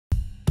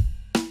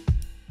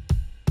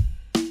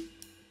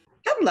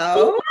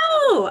Hello.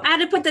 Oh, I had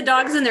to put the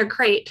dogs in their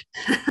crate.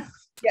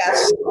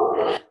 Yes.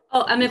 Oh,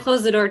 I'm gonna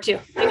close the door too.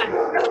 Hang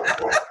on.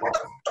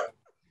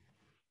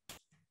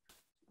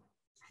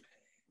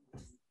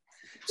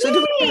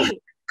 So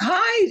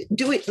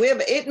we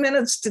have 8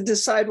 minutes to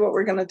decide what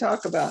we're going to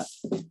talk about.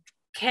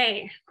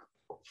 Okay.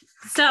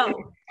 So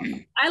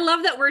I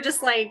love that we're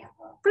just going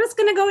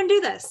to go and do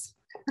this.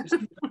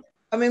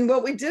 I mean,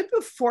 what we did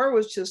before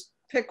was just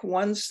pick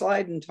one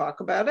slide and talk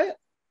about it.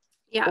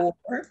 Yeah. Or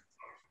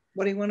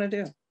what do you want to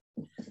do?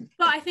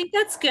 Well, I think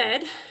that's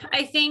good.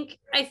 I mean,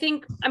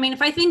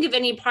 if I think of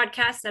any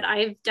podcast that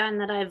I've done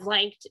that I've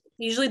liked,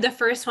 usually the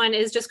first one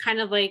is just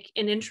kind of like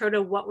an intro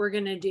to what we're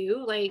going to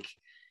do.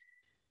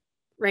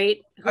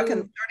 Right?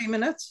 Talking 30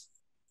 minutes?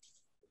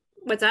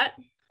 What's that?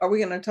 Are we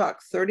going to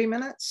talk 30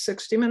 minutes,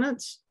 60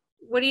 minutes?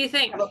 What do you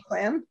think? Have a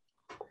plan?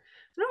 I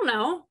don't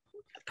know.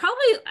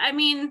 Probably, I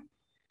mean,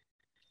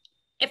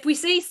 if we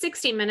say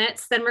 60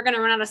 minutes, then we're going to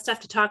run out of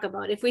stuff to talk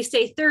about. If we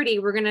say 30,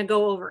 we're going to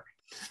go over.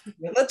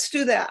 Let's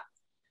do that.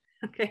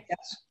 Okay.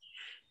 Yes.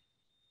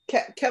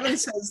 Kevin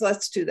says,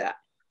 let's do that.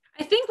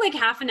 I think like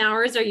half an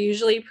hours are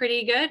usually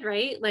pretty good,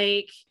 right?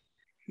 Like,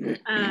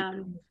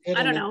 I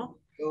don't know.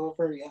 Go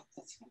over, yeah,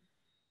 that's fine.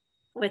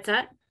 What's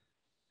that?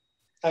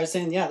 I was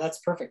saying, yeah, that's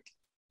perfect.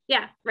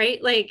 Yeah,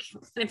 right? Like,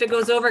 and if it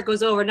goes over, it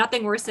goes over.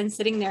 Nothing worse than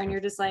sitting there and you're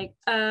just like,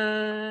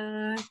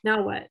 now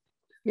what?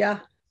 Yeah.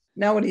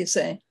 Now what do you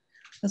say?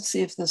 Let's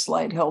see if this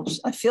light helps.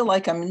 I feel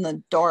like I'm in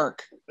the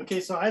dark. Okay,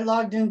 so I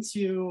logged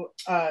into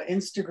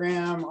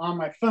Instagram on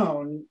my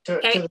phone to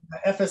the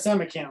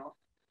FSM account.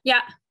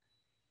 Yeah.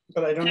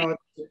 But I don't know what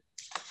to do.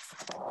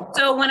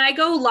 So when I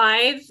go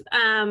live,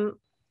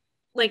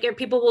 like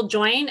people will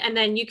join and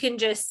then you can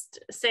just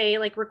say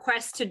like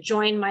request to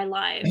join my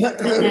live.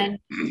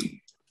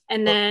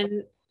 and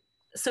then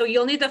so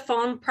you'll need the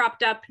phone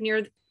propped up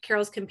near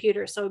Carol's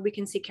computer so we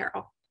can see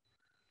Carol.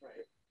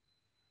 Right.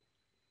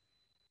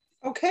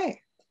 Okay.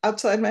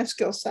 Outside my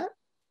skill set.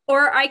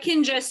 Or I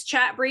can just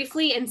chat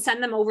briefly and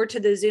send them over to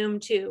the Zoom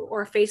too,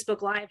 or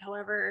Facebook Live,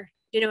 however,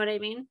 you know what I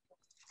mean?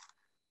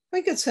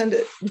 We could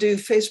do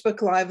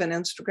Facebook Live and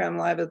Instagram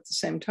Live at the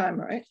same time,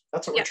 right?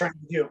 That's what we're trying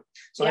to do.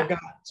 So I've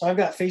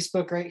got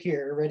Facebook right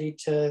here, ready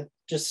to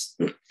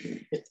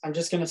I'm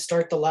just going to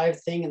start the live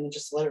thing and then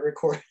just let it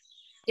record.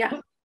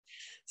 Yeah.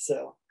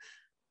 So,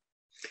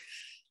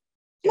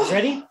 you guys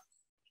ready?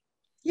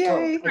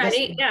 Yay!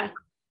 Ready? Yeah.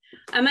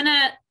 I'm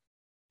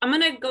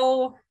gonna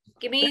go.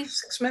 Give me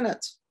 6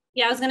 minutes.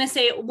 Yeah, I was gonna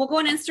say we'll go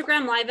on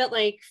Instagram Live at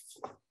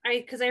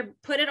because I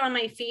put it on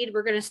my feed.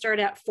 We're gonna start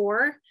at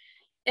 4.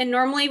 And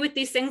normally with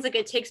these things, like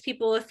it takes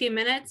people a few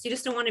minutes. You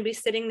just don't want to be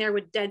sitting there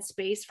with dead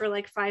space for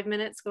like 5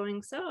 minutes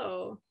going,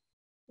 so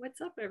what's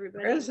up,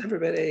 everybody? Where's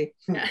everybody?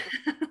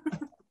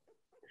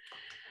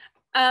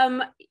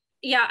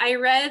 Yeah, I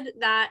read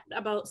that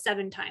about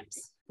 7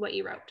 times, what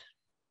you wrote.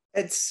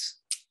 It's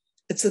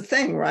a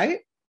thing, right?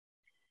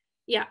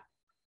 Yeah.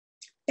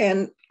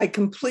 And I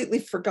completely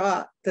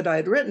forgot that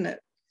I'd written it.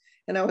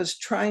 And I was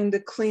trying to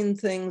clean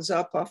things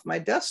up off my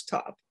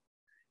desktop.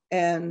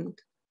 And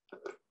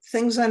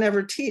things I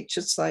never teach,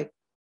 it's like,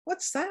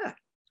 what's that?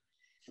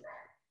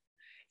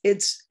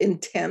 It's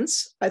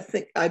intense.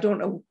 I don't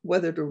know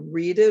whether to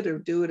read it or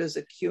do it as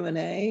a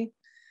Q&A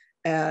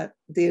at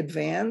the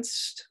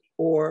advanced,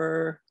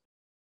 or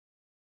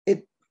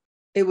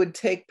it would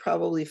take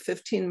probably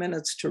 15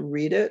 minutes to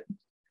read it.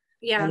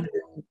 Yeah. And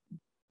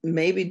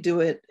maybe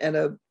do it at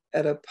a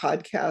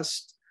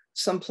podcast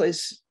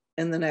someplace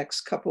in the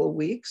next couple of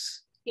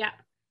weeks. Yeah.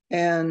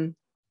 And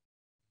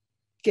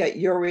get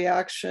your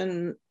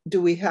reaction.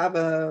 Do we have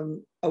a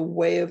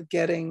way of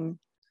getting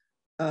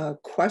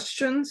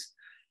questions?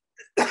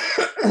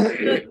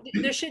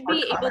 There should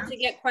be able to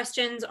get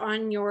questions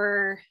on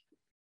your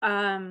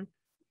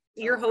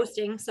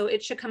hosting, so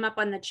it should come up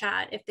on the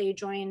chat if they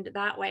joined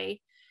that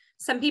way.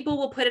 Some people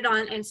will put it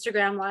on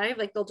Instagram Live,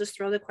 like they'll just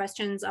throw the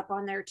questions up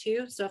on there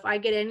too. So if I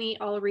get any,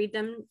 I'll read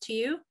them to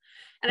you.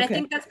 And okay. I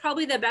think that's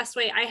probably the best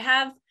way. I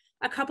have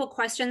a couple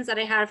questions that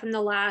I had from the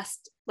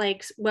last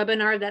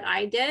webinar that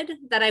I did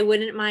that I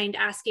wouldn't mind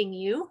asking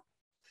you.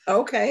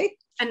 Okay.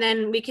 And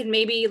then we can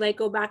maybe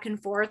go back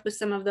and forth with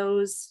some of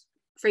those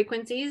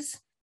frequencies.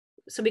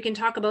 So we can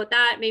talk about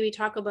that, maybe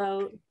talk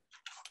about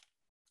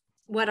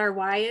what our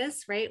why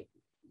is, right?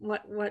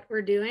 What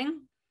we're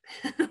doing.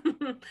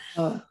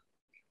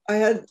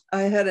 I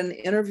had an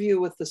interview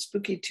with the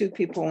Spooky 2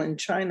 people in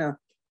China.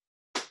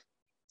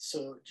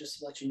 So just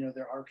to let you know,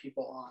 there are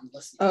people on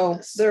listening.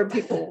 Oh, there are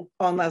people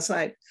on last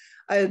night.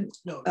 On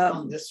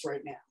this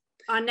right now.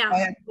 On now.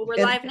 We're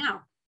live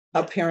now.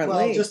 Apparently.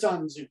 Well, just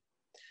on Zoom.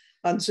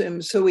 On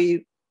Zoom. So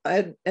I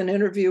had an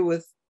interview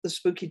with the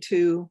Spooky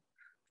 2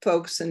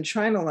 folks in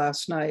China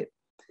last night.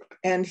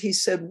 And he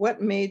said,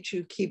 what made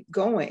you keep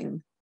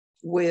going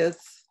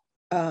with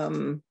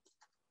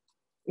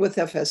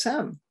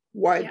FSM?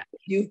 Why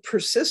you've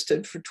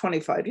persisted for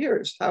 25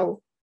 years?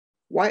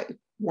 Why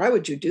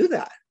would you do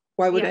that?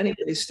 Why would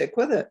anybody stick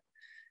with it?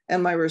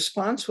 And my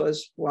response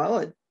was,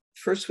 well,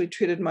 first we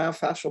treated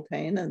myofascial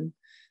pain, and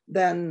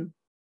then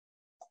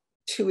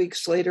 2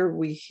 weeks later,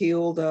 we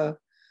healed a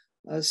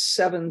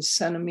 7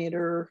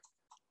 centimeter,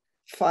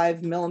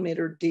 5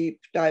 millimeter deep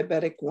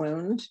diabetic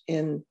wound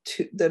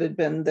that had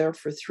been there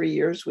for 3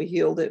 years. We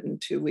healed it in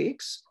 2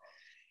 weeks.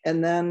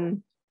 And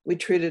then we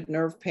treated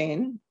nerve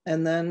pain.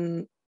 And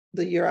then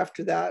the year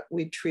after that,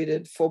 we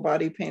treated full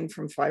body pain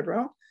from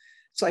fibro.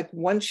 It's like,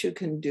 once you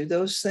can do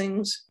those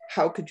things,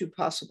 how could you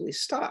possibly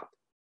stop?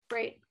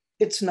 Right.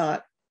 It's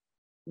not,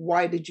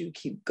 why did you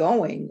keep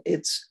going?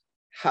 It's,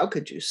 how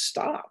could you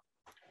stop?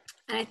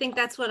 And I think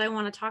that's what I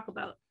want to talk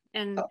about.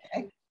 And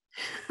okay.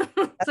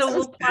 So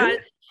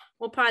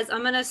we'll pause.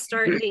 I'm going to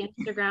start the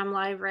Instagram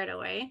live right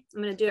away.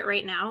 I'm going to do it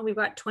right now. We've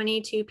got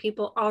 22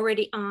 people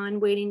already on,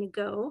 waiting to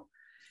go.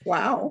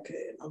 Wow.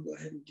 Okay, I'll go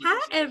ahead and do Hi,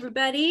 this.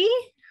 everybody.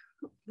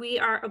 We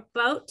are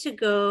about to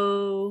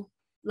go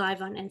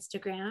live on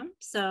Instagram.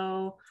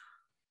 So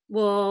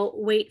we'll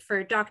wait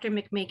for Dr.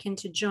 McMakin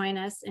to join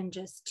us in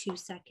just 2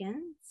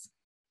 seconds.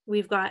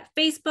 We've got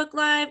Facebook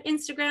Live,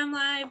 Instagram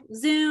Live,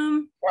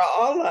 Zoom. We're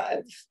all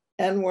live.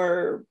 And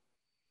we're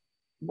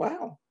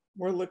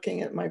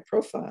looking at my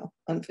profile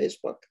on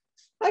Facebook.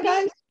 Hi,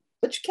 guys.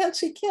 But you can't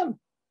see Kim.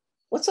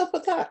 What's up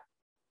with that?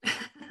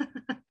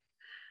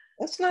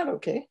 That's not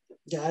okay.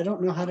 Yeah, I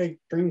don't know how to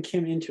bring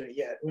Kim into it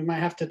yet. We might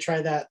have to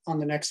try that on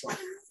the next one.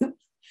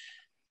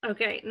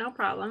 Okay, no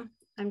problem.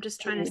 I'm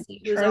just trying to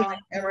see who's Turn all the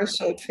camera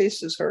so it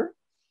faces her.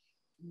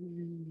 I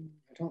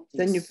don't think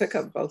Then you pick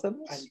up both of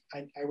us.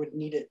 I would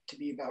need it to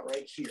be about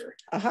right here.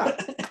 Aha.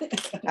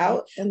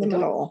 Out in the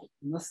middle.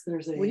 Unless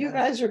there's a. Well, you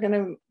guys are going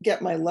to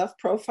get my left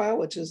profile,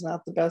 which is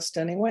not the best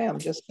anyway. I'm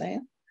just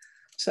saying.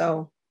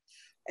 So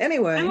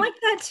anyway. I like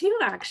that too,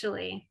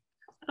 actually.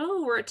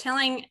 Oh, we're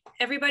telling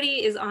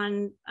everybody is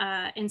on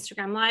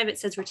Instagram Live. It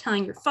says we're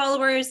telling your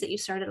followers that you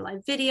started a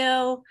live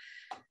video.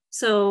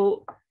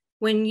 So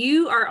when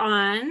you are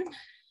on,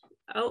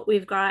 oh,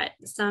 we've got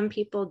some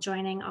people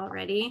joining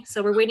already.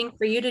 So we're waiting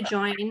for you to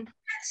join.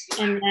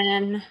 And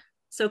then,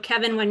 so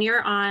Kevin, when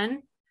you're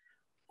on,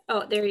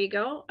 oh, there you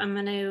go.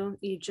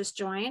 You just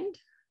joined.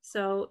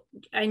 So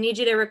I need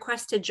you to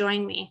request to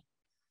join me.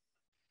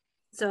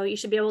 So you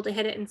should be able to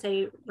hit it and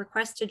say,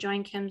 request to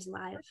join Kim's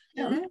live.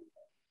 Yeah.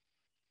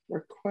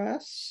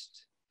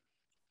 Request.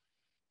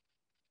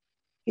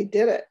 He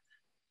did it.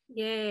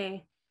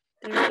 Yay.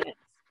 There it is.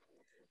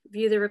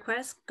 View the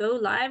request, go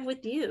live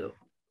with you.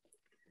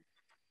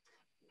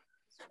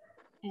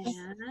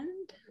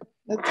 And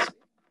Let's,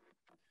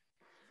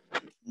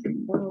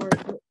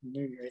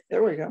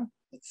 there we go.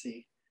 Let's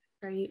see.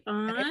 are you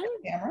on?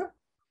 Camera.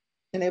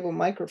 Enable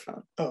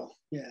microphone. Oh,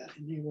 yeah.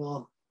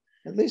 Enable.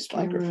 At least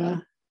Camera.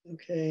 microphone.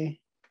 Okay.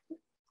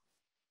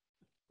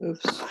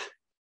 Oops.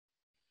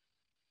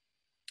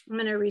 I'm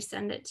going to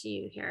resend it to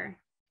you here.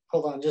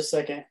 Hold on just a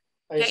second.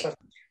 I just have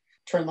to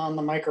turn on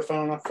the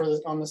microphone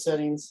on the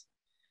settings.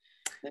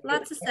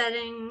 Lots of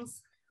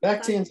settings.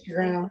 Back to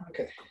Instagram.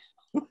 Okay.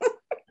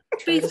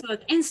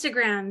 Facebook,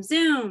 Instagram,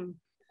 Zoom,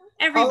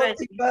 everybody. All of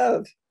the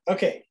above.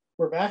 Okay,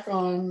 we're back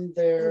on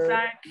there. We're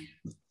back.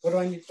 What do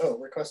I need? Oh,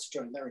 request to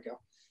join. There we go.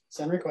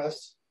 Send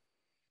request.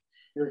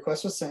 Your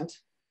request was sent.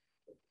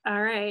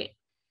 All right.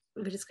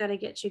 We just got to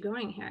get you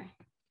going here.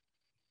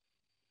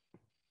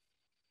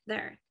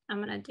 There.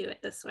 I'm going to do it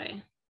this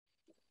way.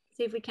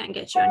 See if we can't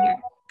get you on here.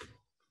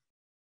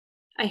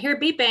 I hear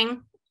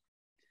beeping.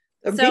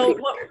 So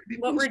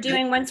what we're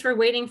doing once we're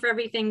waiting for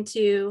everything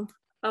to,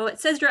 oh, it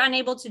says you're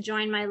unable to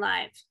join my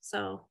live.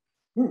 So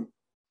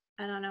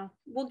I don't know.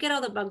 We'll get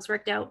all the bugs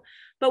worked out.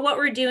 But what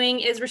we're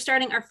doing is we're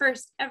starting our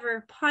first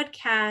ever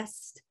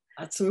podcast.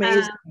 That's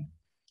amazing.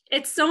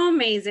 It's so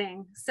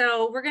amazing.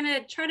 So we're going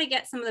to try to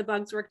get some of the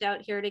bugs worked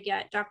out here to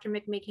get Dr.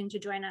 McMakin to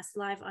join us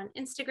live on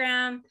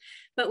Instagram.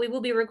 But we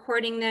will be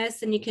recording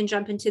this and you can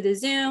jump into the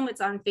Zoom. It's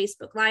on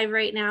Facebook Live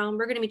right now. And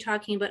we're going to be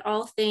talking about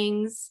all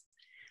things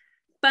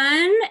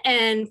fun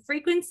and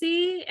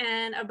frequency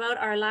and about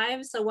our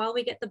lives. So while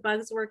we get the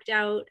bugs worked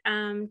out,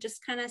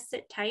 just kind of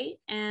sit tight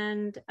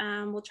and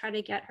we'll try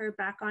to get her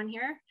back on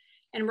here.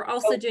 And we're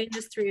also doing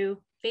this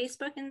through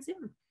Facebook and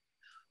Zoom.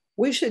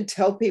 We should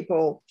tell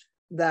people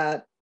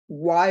that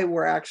why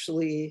we're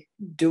actually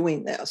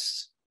doing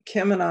this.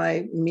 Kim and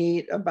I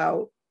meet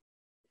about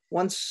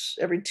once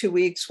every 2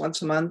 weeks,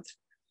 once a month,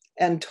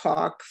 and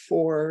talk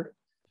for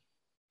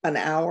an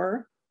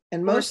hour.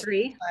 And most of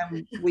the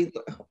time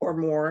or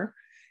more.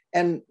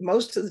 And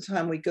most of the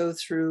time we go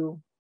through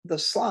the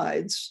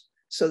slides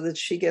so that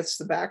she gets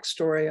the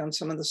backstory on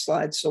some of the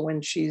slides. So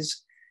when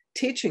she's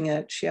teaching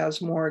it, she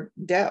has more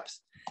depth.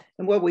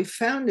 And what we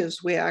found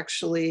is we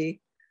actually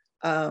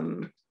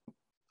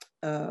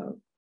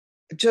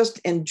just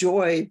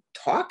enjoy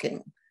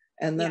talking.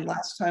 And then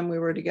last time we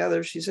were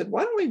together, she said,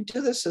 why don't we do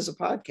this as a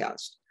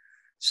podcast?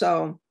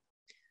 So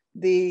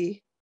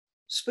the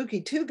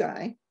Spooky 2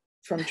 guy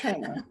from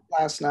China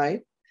last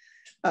night.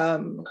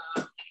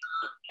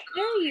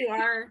 There you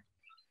are.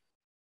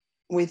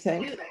 We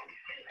think.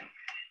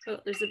 Oh,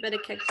 there's a bit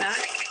of kickback.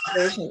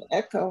 There's an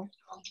echo.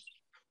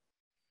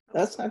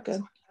 That's not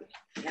good.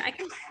 Yeah,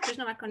 there's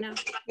no echo now.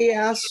 He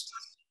asked,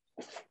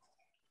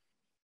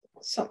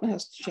 something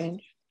has to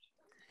change.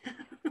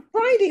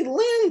 Bridie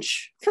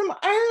Lynch from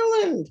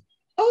Ireland.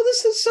 Oh,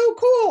 this is so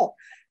cool.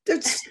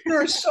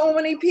 There are so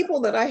many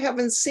people that I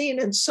haven't seen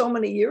in so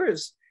many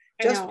years,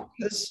 just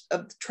because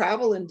of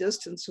travel and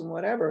distance and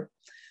whatever.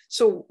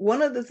 So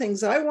one of the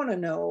things I want to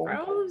know,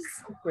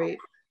 great,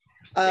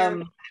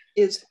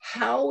 is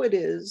how it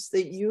is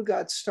that you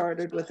got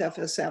started with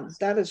FSM.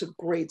 That is a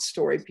great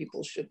story.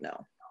 People should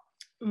know.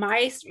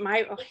 I think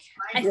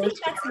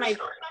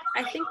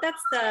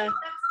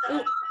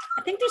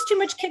there's too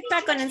much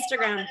kickback on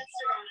Instagram.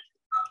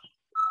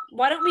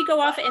 Why don't we go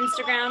off of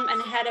Instagram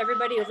and head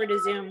everybody over to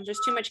Zoom?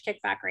 There's too much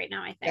kickback right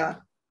now, I think. Yeah,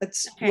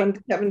 it's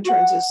when Kevin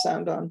turns his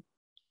sound on.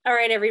 All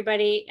right,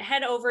 everybody,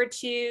 head over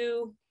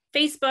to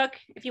Facebook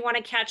if you want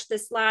to catch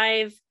this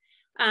live.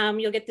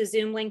 You'll get the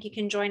Zoom link. You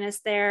can join us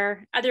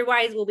there.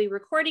 Otherwise, we'll be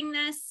recording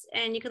this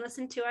and you can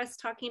listen to us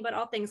talking about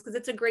all things because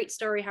it's a great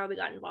story how we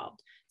got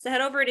involved. So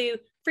head over to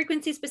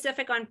Frequency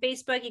Specific on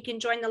Facebook. You can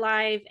join the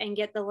live and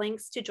get the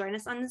links to join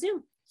us on the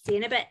Zoom. See you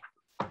in a bit.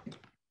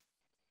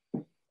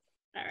 All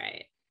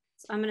right.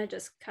 So I'm going to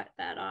just cut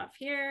that off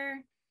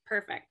here.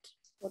 Perfect.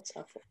 What's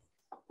helpful?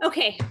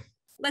 Okay.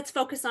 Let's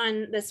focus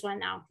on this one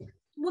now.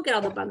 We'll get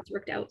all the bugs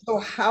worked out. So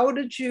how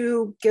did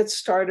you get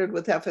started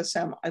with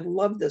FSM? I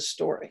love this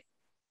story.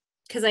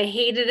 Because I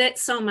hated it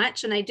so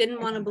much and I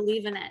didn't want to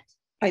believe in it.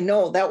 I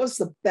know, that was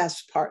the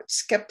best part.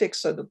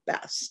 Skeptics are the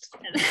best.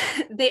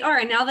 They are.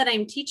 And now that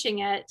I'm teaching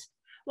it,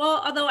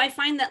 well, although I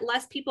find that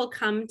less people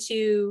come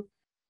to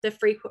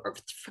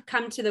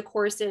the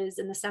courses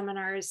and the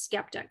seminars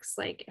skeptics.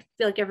 Like I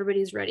feel like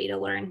everybody's ready to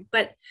learn.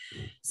 But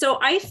so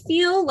I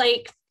feel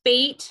like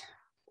fate,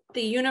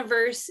 the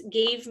universe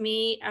gave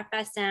me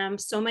FSM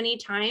so many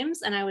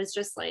times and I was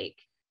just like,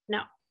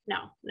 no.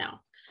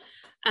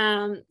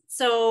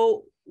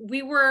 So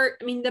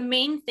the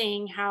main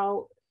thing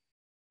how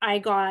I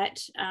got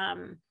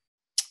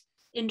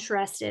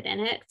interested in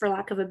it, for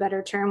lack of a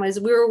better term, was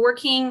we were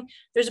working,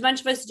 there's a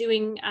bunch of us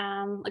doing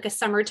like a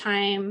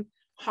summertime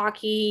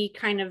hockey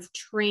kind of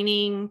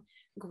training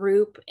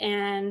group,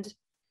 and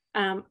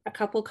a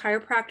couple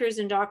chiropractors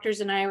and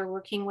doctors and I were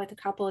working with a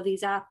couple of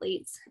these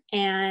athletes,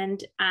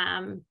 and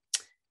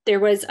there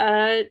was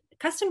a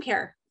custom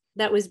care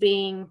that was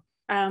being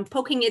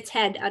poking its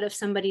head out of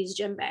somebody's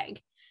gym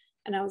bag.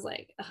 And I was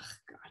like, oh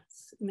God,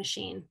 it's a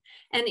machine.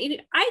 And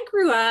I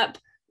grew up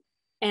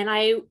and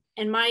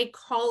in my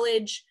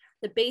college,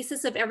 the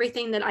basis of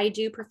everything that I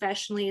do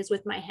professionally is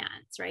with my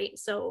hands, right?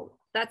 So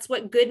that's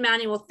what good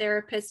manual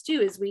therapists do,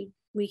 is we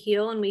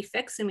heal and we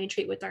fix and we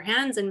treat with our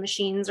hands, and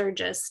machines are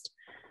just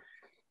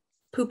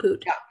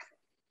poo-pooed,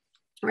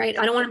 right?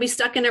 I don't want to be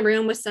stuck in a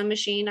room with some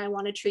machine. I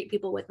want to treat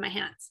people with my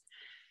hands.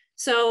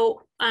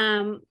 So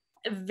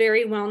a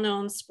very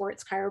well-known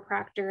sports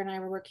chiropractor and I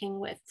were working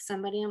with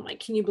somebody. I'm like,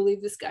 can you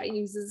believe this guy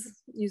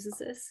uses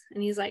this?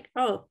 And he's like,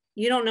 oh,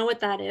 you don't know what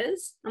that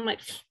is? I'm like,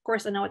 of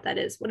course I know what that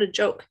is. What a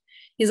joke.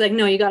 He's like,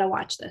 no, you got to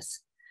watch this.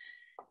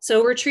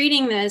 So we're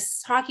treating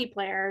this hockey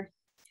player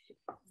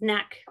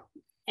neck,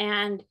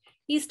 and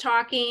he's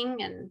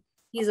talking and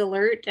he's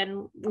alert,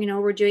 and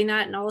we're doing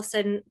that, and all of a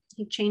sudden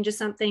he changes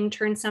something,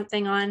 turns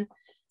something on,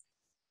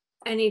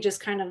 and he just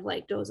kind of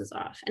like dozes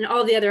off. And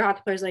all the other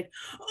hockey players like,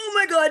 oh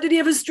my God, did he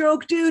have a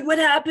stroke, dude? What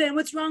happened?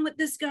 What's wrong with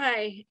this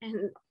guy?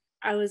 And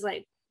I was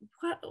like,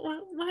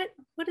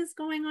 what is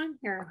going on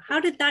here? How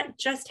did that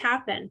just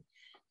happen?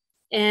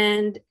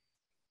 And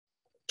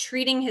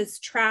treating his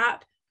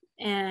trap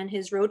and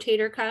his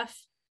rotator cuff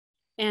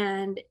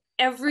and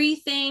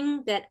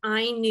everything that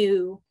I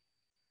knew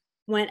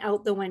went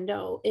out the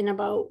window in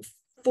about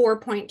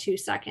 4.2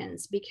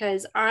 seconds,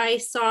 because I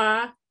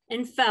saw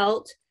and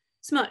felt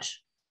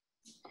smush.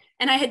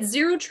 And I had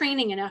zero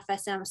training in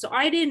FSM, so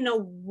I didn't know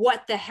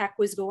what the heck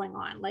was going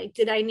on. Like,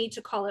 did I need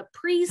to call a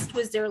priest?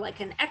 Was there like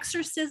an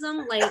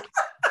exorcism? Like,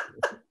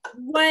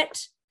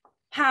 what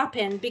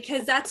happened?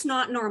 Because that's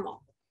not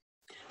normal.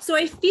 So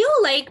I feel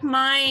like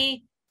my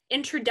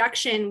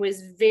introduction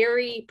was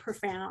very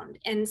profound.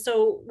 And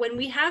so when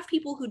we have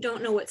people who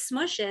don't know what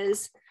smush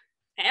is,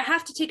 I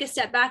have to take a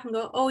step back and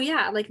go, oh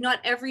yeah, like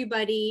not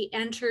everybody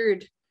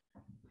entered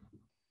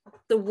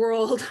the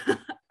world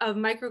of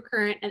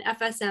microcurrent and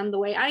FSM the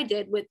way I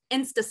did with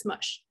Insta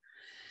Smush.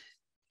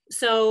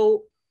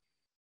 So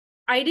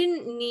I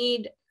didn't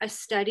need a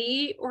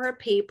study or a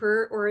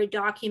paper or a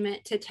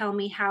document to tell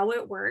me how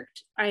it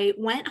worked. I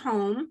went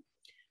home,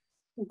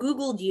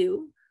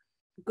 Googled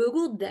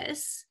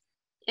this,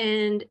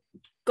 and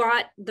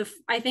got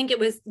I think it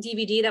was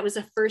DVD. That was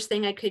the first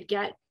thing I could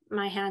get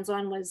my hands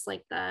on, was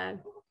like the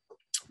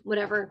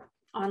whatever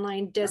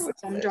online disc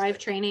drive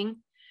training.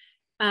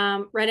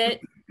 Read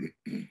it,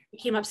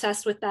 became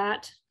obsessed with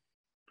that.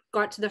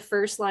 Got to the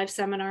first live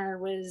seminar,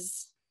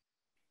 was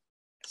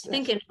I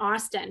think in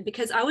Austin,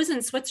 because I was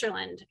in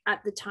Switzerland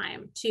at the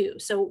time too.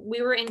 So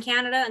we were in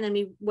Canada and then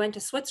we went to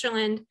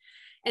Switzerland.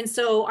 And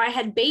so I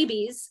had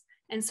babies.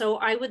 And so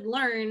I would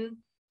learn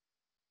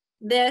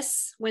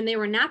this when they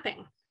were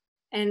napping.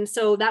 And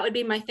so that would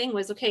be my thing,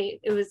 was, okay,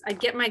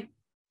 I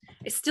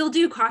still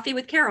do coffee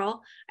with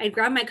Carol. I'd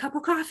grab my cup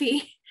of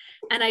coffee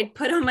and I'd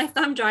put on my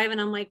thumb drive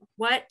and I'm like,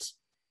 what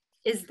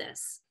is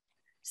this?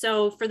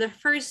 So for the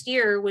first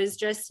year was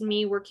just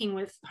me working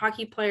with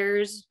hockey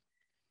players,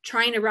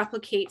 trying to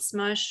replicate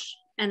smush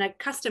and a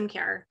custom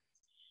care.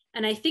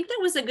 And I think that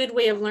was a good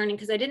way of learning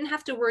because I didn't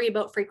have to worry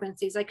about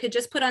frequencies. I could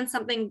just put on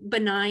something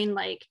benign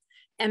like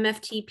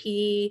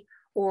MFTP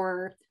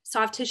or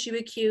soft tissue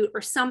acute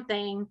or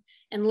something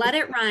and let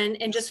it run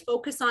and just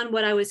focus on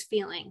what I was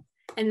feeling.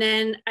 And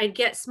then I'd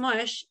get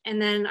smush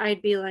and then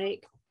I'd be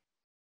like,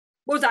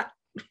 what was that?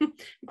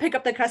 Pick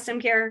up the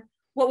custom care.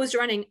 What was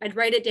running? I'd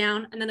write it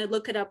down and then I'd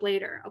look it up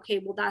later. Okay,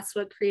 well, that's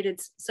what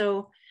created.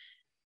 So,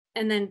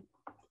 and then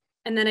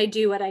I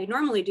do what I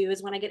normally do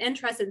is when I get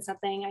interested in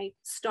something, I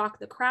stalk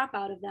the crap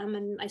out of them.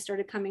 And I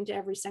started coming to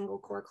every single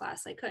core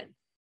class I could.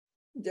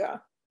 Yeah.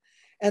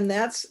 And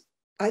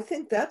I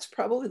think that's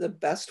probably the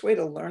best way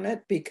to learn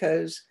it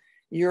because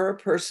you're a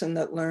person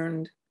that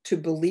learned to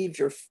believe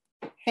your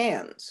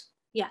hands.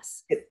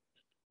 Yes.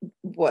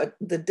 What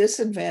the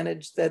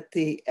disadvantage that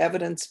the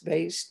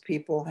evidence-based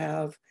people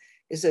have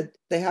is that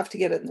they have to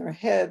get it in their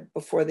head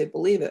before they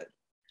believe it.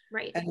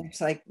 Right. And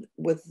it's like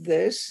with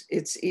this,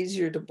 it's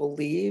easier to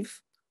believe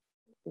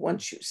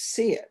once you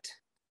see it.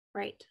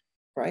 Right.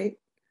 Right.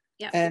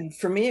 Yeah. And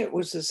for me, it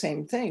was the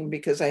same thing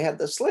because I had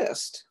this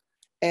list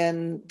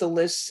and the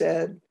list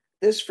said,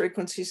 this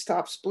frequency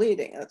stops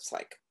bleeding. And it's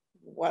like,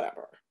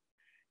 whatever.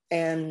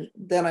 And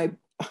then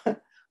I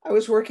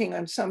was working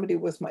on somebody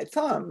with my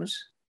thumbs.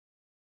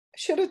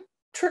 She had a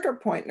trigger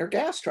point in her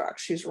gastroc.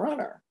 She's a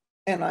runner.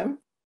 And I'm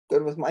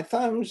good with my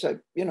thumbs.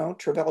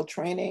 Travell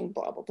training,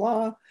 blah, blah,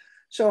 blah.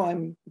 So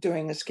I'm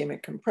doing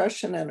ischemic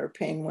compression and her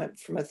pain went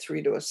from a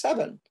 3 to a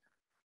 7.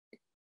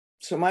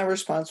 So my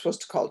response was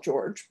to call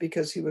George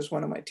because he was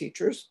one of my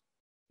teachers.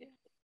 Yeah.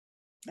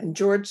 And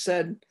George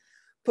said,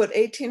 put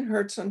 18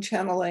 hertz on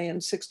channel A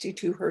and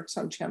 62 hertz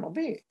on channel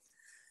B.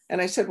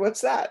 And I said,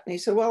 what's that? And he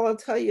said, well, I'll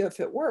tell you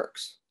if it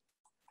works.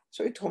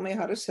 So he told me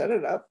how to set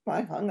it up.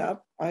 I hung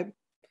up, I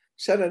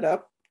set it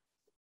up,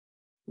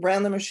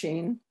 ran the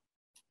machine.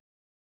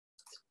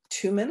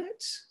 2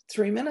 minutes,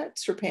 3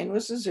 minutes, her pain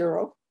was a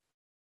 0.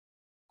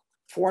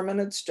 4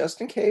 minutes just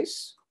in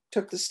case,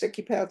 took the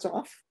sticky pads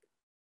off.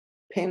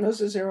 Pain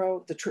was a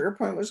 0, the trigger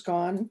point was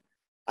gone.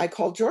 I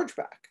called George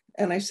back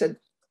and I said,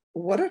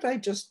 what did I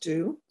just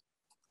do?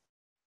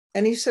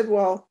 And he said,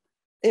 well,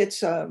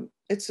 it's a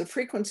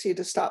frequency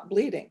to stop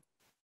bleeding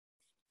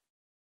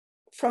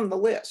from the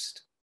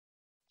list.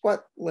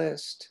 What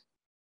list?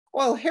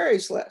 Well,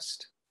 Harry's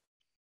list.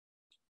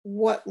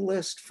 What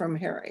list from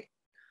Harry?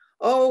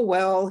 Oh,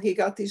 well, he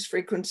got these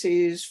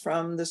frequencies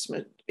from this.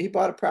 He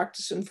bought a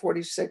practice in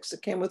 46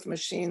 that came with a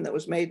machine that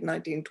was made in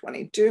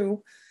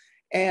 1922.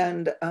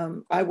 And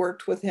I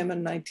worked with him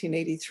in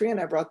 1983 and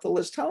I brought the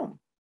list home.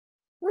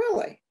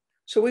 Really?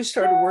 So we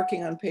started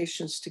working on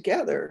patients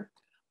together.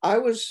 I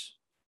was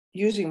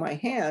using my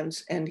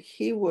hands and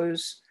he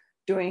was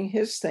doing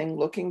his thing,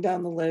 looking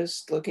down the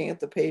list, looking at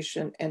the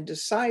patient and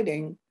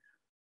deciding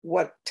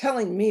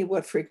telling me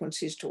what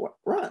frequencies to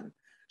run.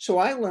 So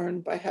I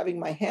learned by having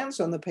my hands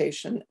on the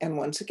patient. And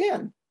once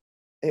again,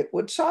 it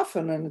would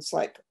soften and it's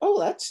like, oh,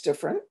 that's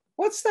different.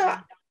 What's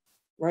that?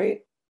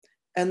 Right.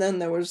 And then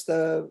there was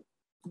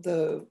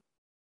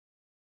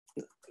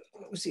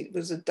he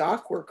was a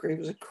dock worker. He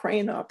was a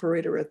crane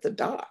operator at the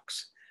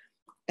docks.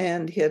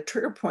 And he had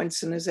trigger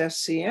points in his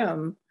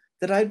SCM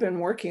that I'd been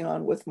working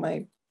on with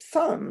my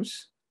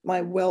thumbs,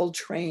 my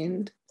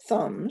well-trained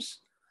thumbs.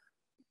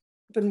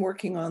 Been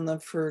working on them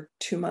for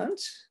 2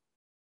 months.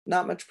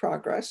 Not much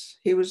progress.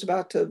 He was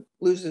about to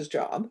lose his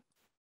job.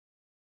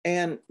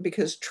 And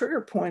because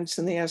trigger points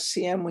in the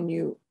SCM, when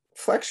you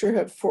flex your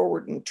head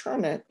forward and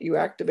turn it, you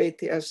activate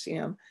the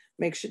SCM,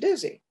 makes you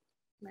dizzy.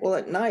 Right. Well,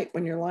 at night,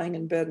 when you're lying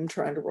in bed and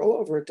trying to roll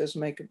over, it doesn't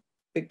make a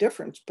big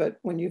difference. But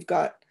when you've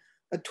got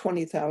a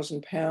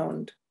 20,000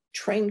 pound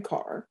train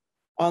car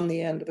on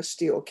the end of a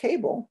steel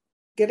cable,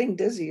 getting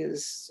dizzy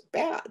is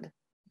bad.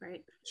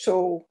 Right.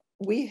 So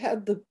we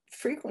had the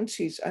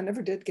frequencies. I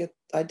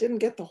didn't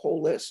get the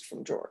whole list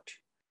from George.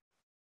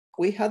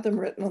 We had them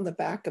written on the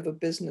back of a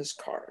business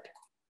card.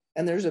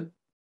 And there's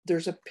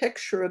a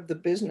picture of the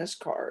business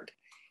card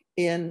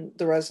in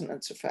the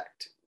resonance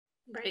effect.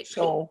 Right.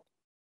 So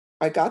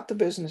I got the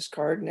business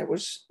card and it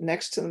was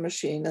next to the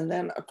machine. And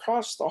then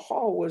across the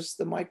hall was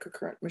the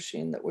microcurrent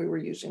machine that we were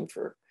using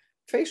for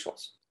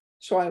facials.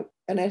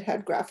 And it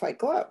had graphite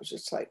gloves.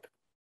 It's like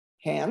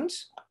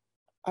hands.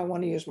 I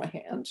want to use my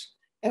hands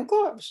and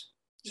gloves.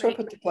 So right. I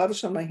put the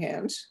gloves on my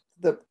hands.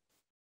 The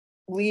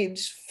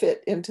leads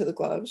fit into the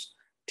gloves,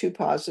 2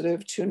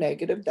 positive, 2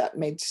 negative. That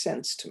made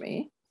sense to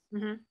me.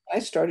 Mm-hmm. I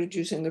started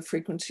using the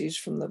frequencies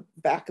from the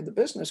back of the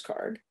business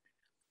card.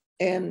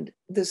 And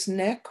this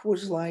neck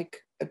was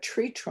like a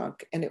tree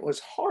trunk and it was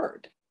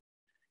hard.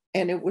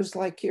 And it was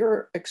like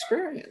your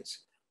experience.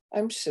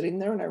 I'm sitting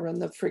there and I run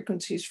the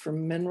frequencies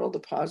from mineral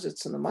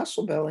deposits in the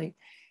muscle belly.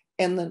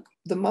 And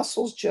the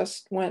muscles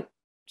just went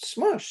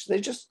smush. They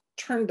just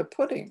turned to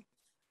pudding.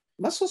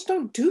 Muscles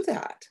don't do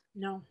that.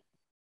 No.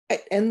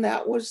 And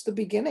that was the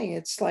beginning.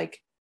 It's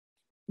like,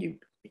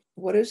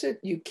 what is it?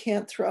 You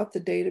can't throw out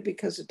the data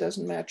because it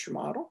doesn't match your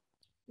model.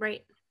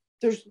 Right.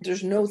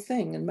 There's no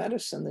thing in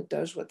medicine that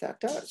does what that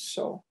does.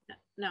 So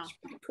no, it's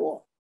pretty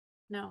cool.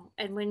 No.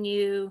 And when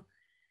you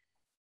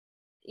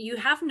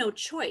have no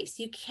choice,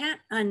 you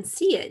can't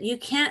unsee it. You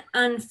can't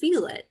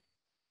unfeel it.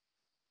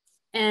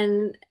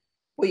 And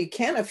well, you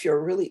can if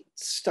you're really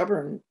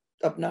stubborn,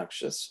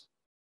 obnoxious,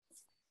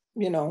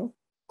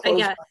 I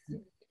guess,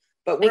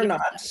 but we're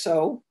not.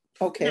 So,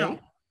 okay.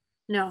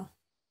 No.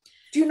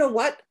 Do you know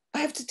what? I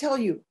have to tell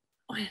you,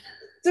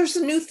 there's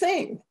a new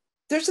thing.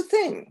 There's a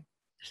thing.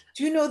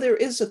 Do you know there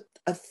is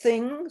a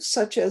thing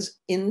such as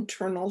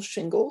internal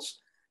shingles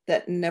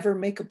that never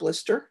make a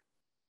blister?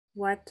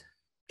 What?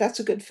 That's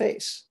a good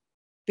face.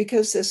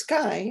 Because this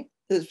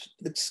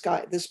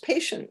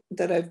patient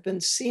that I've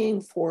been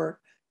seeing for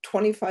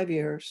 25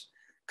 years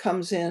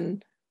comes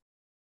in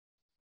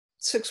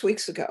 6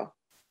 weeks ago.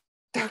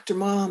 Dr.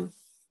 Mom,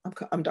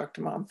 I'm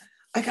Dr. Mom.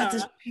 I got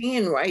this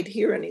pain right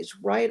here, and he's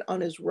right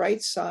on his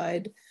right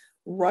side,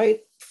 right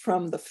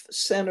from the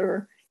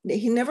center.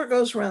 He never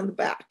goes around the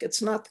back.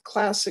 It's not the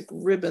classic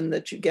ribbon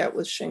that you get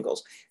with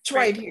shingles. It's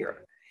right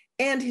here.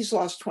 And he's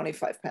lost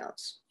 25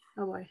 pounds.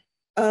 Oh boy.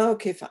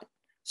 Okay, fine.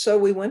 So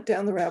we went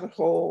down the rabbit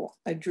hole.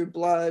 I drew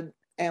blood,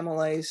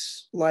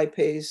 amylase,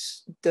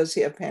 lipase. Does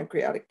he have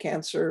pancreatic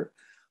cancer?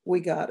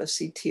 We got a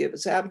CT of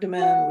his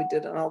abdomen. We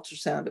did an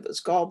ultrasound of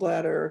his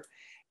gallbladder,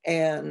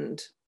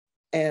 and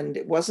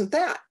it wasn't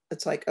that.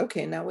 It's like,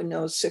 okay, now we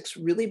know 6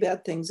 really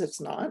bad things it's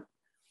not.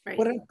 Right.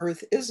 What on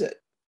earth is it?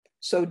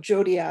 So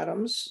Jody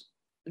Adams,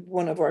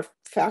 one of our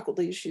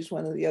faculty, she's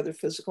one of the other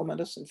physical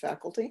medicine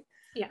faculty.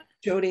 Yeah.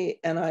 Jody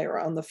and I are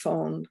on the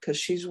phone because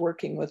she's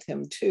working with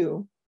him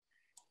too.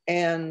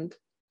 And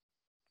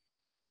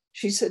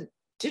she said,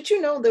 did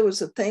you know there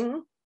was a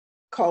thing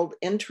called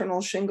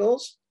internal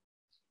shingles?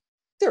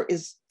 There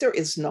is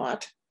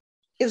not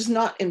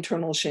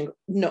internal shingles.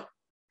 No.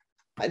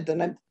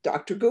 Then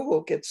Dr.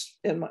 Google gets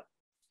in my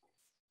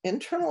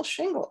internal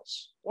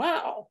shingles.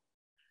 Wow.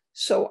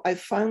 So I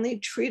finally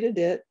treated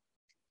it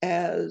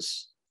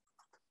as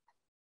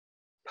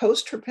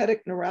post-herpetic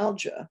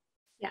neuralgia.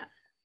 Yeah.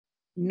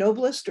 No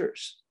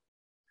blisters.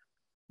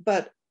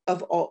 But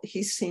of all,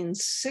 he's seen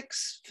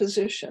 6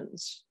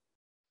 physicians.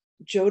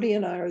 Jody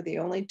and I are the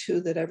only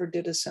 2 that ever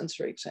did a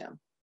sensory exam.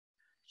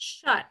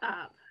 Shut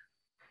up.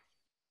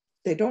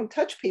 They don't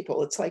touch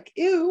people. It's like,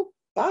 ew,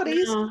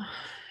 bodies. No.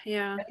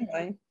 Yeah.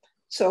 Anyway,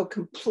 so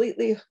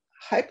completely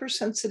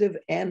hypersensitive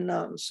and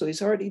numb. So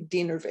he's already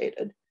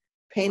denervated.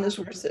 Pain is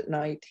worse at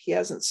night. He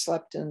hasn't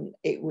slept in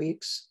 8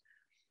 weeks.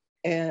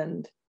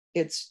 And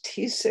it's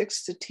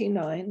T6 to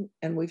T9.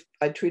 And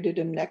I treated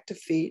him neck to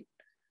feet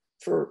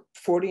for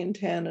 40 and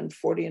 10 and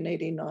 40 and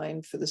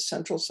 89 for the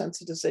central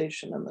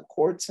sensitization and the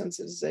cord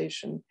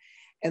sensitization.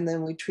 And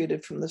then we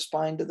treated from the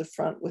spine to the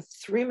front with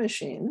 3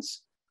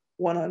 machines,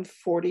 one on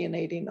 40 and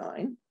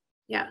 89.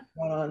 Yeah.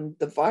 One on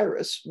the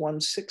virus,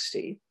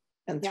 160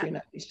 and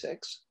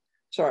 396.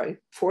 Sorry,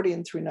 40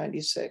 and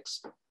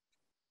 396.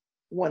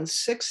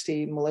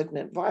 160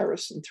 malignant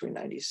virus and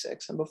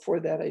 396. And before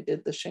that, I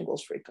did the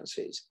shingles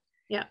frequencies.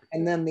 Yeah.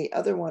 And then the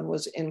other one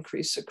was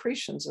increased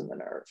secretions in the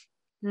nerve.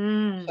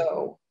 Mm.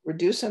 So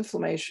reduce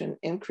inflammation,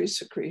 increase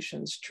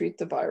secretions, treat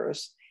the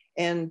virus,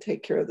 and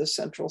take care of the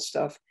central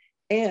stuff.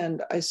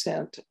 And I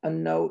sent a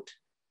note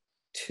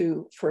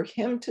for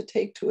him to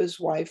take to his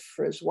wife,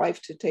 for his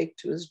wife to take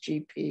to his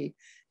GP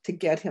to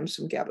get him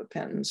some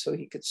gabapentin so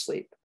he could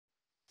sleep.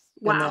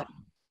 Wow.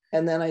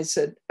 And then I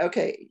said,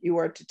 okay, you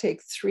are to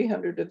take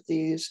 300 of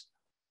these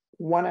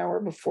 1 hour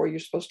before you're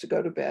supposed to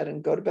go to bed,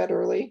 and go to bed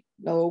early.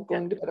 No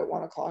going to bed at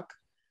 1 o'clock.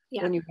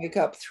 Yeah. When you wake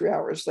up 3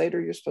 hours later,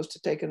 you're supposed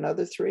to take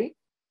another 3.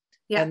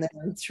 Yeah. And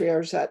then 3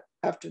 hours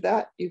after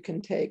that, you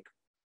can take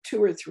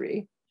 2 or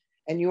 3,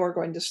 and you are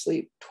going to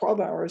sleep 12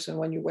 hours. And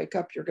when you wake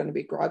up, you're going to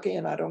be groggy,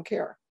 and I don't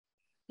care.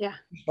 Yeah.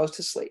 You're supposed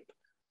to sleep.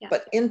 Yeah.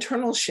 But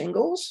internal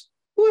shingles,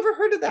 who ever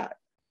heard of that?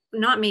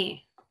 Not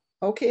me.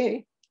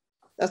 Okay.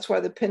 That's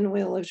why the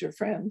pinwheel is your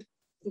friend.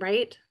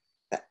 Right.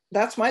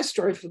 That's my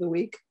story for the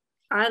week.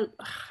 I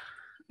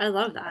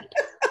love that.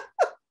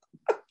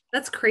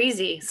 That's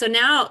crazy. So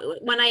now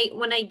when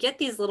I get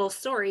these little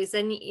stories,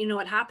 then you know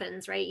what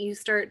happens, right? You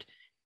start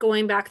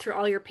going back through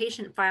all your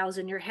patient files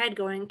in your head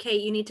going, okay,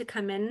 you need to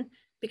come in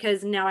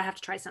because now I have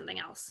to try something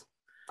else.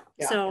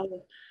 Yeah.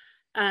 So,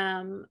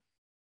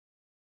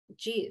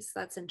 geez,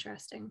 that's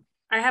interesting.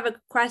 I have a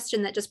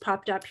question that just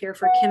popped up here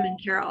for Kim and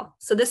Carol.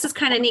 So this is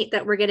kind of neat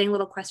that we're getting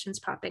little questions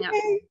popping up.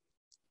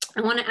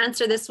 I want to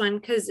answer this one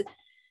because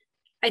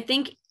I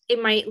think it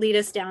might lead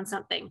us down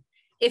something.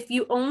 If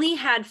you only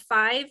had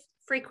 5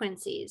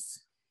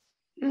 frequencies,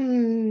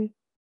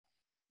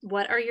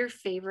 what are your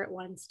favorite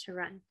ones to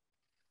run?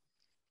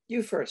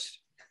 You first.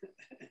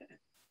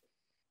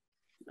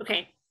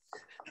 Okay.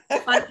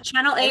 On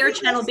channel A or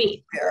channel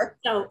B?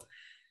 So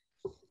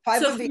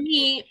for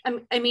me,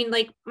 I mean,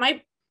 like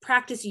my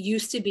practice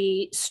used to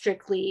be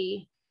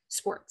strictly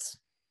sports.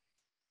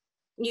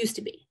 Used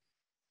to be.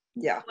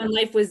 Yeah. When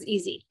life was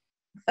easy.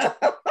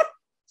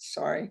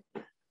 Sorry.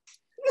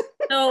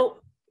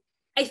 So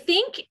I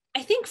think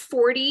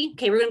 40,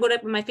 okay, we're gonna go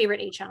to my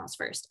favorite 8 channels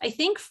first. I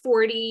think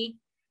 40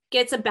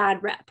 gets a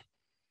bad rep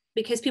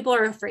because people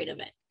are afraid of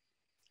it.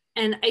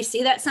 And I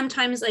see that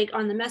sometimes like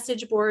on the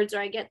message boards, or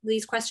I get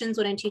these questions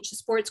when I teach a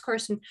sports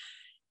course, and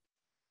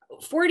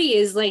 40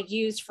 is like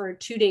used for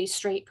 2 days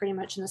straight pretty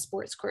much in the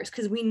sports course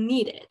because we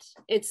need it.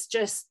 It's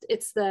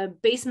the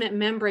basement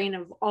membrane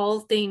of all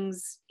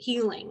things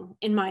healing,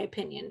 in my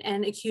opinion,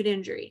 and acute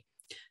injury.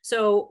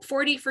 So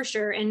 40 for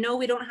sure. And no,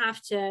 we don't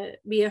have to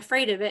be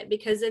afraid of it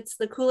because it's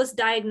the coolest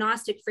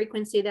diagnostic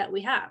frequency that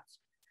we have.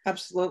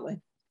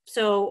 Absolutely.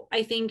 So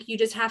I think you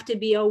just have to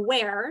be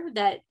aware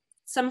that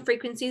some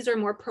frequencies are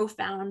more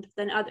profound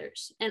than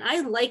others. And I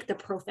like the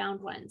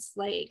profound ones.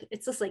 Like,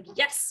 it's just like,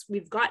 yes,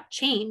 we've got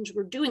change.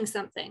 We're doing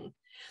something.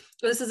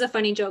 This is a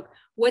funny joke.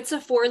 What's a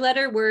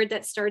 4-letter word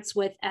that starts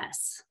with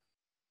S?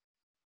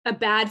 A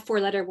bad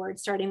 4-letter word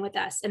starting with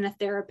S in a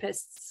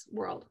therapist's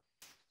world.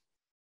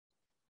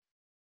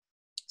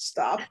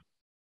 Stop.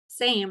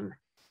 Same.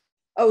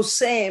 Oh,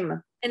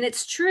 same. And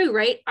it's true,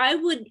 right? I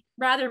would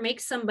rather make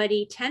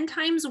somebody 10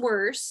 times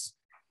worse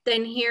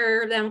than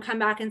hear them come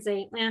back and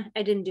say,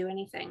 I didn't do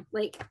anything.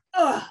 Like,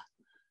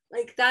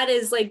 like that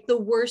is like the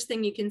worst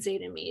thing you can say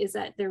to me, is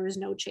that there was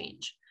no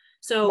change.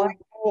 So my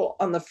goal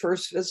on the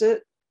first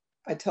visit,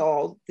 I tell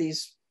all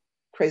these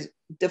crazy,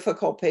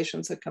 difficult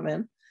patients that come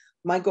in,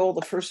 my goal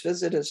the first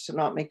visit is to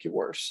not make you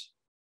worse.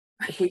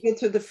 If we get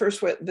through the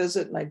first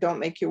visit and I don't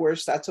make you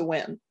worse, that's a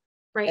win.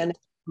 Right. And it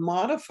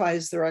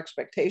modifies their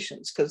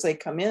expectations, because they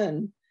come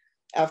in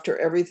after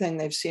everything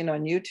they've seen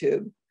on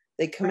YouTube.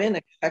 They come in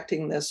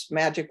expecting this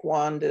magic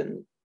wand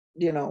and,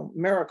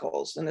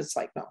 miracles. And it's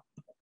like, no,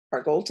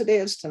 our goal today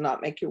is to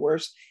not make you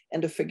worse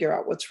and to figure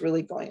out what's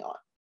really going on.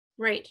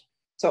 Right.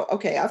 So,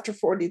 okay, after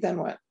 40, then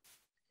what?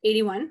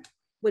 81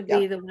 would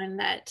be the one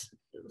that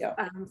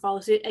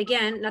follows it.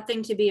 Again,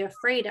 nothing to be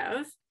afraid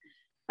of.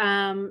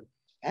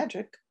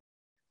 Magic.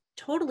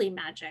 Totally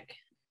magic.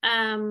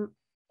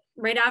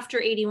 Right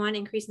after 81,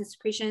 increase in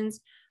secretions,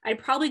 I'd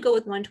probably go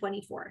with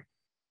 124.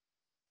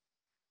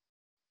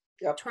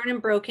 Yep. Torn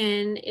and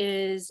broken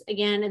is,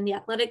 again, in the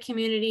athletic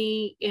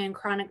community, in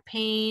chronic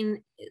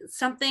pain,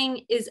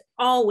 something is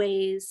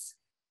always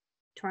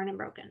torn and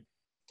broken.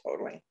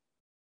 Totally.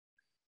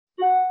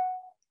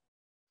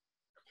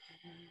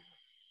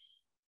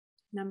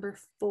 Number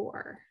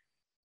 4.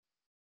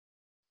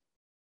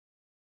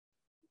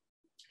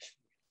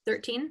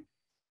 13,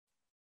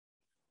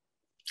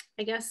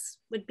 I guess,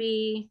 would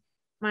be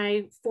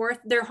my 4th.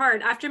 They're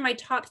hard. After my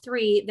top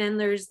 3, then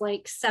there's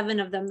like 7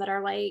 of them that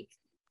are like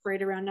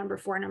right around number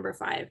 4, number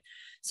 5.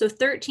 So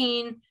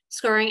 13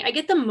 scoring, I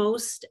get the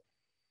most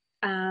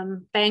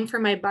bang for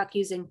my buck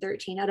using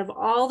 13 out of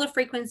all the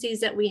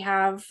frequencies that we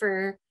have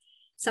for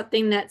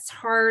something that's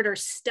hard or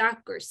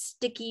stuck or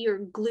sticky or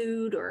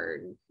glued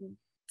or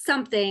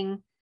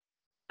something.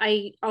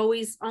 I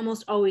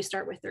almost always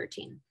start with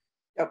 13.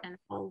 Yep. And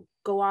I'll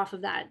go off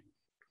of that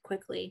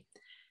quickly.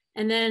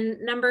 And then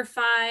number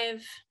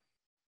 5,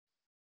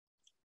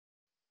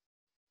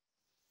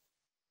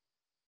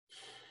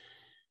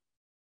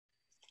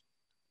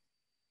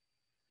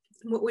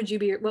 what would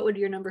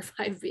your number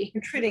 5 be?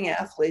 You're treating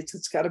athletes,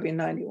 it's got to be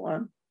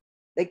 91.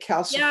 They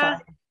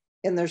calcify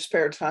in their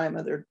spare time,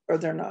 or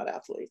they're not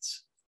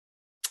athletes.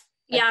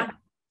 Yeah,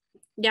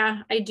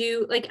 I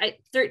do. Like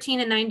 13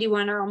 and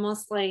 91 are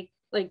almost like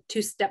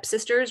 2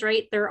 stepsisters,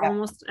 right?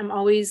 I'm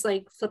always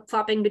like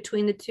flip-flopping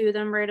between the 2 of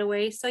them right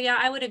away. So yeah,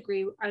 I would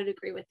agree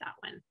with that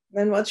one.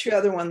 Then what's your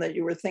other one that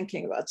you were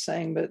thinking about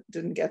saying but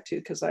didn't get to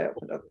because I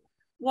opened up?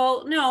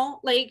 Well, no,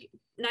 like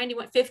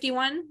 91,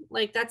 51,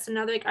 like that's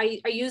another,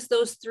 like I use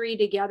those 3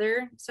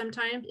 together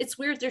sometimes. It's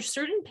weird. There's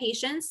certain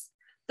patients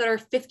that are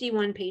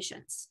 51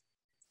 patients.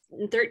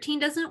 And 13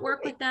 doesn't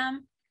work with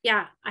them.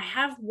 Yeah, I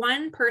have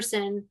one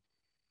person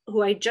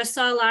who I just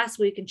saw last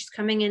week, and she's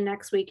coming in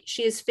next week.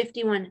 She is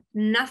 51.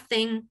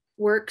 Nothing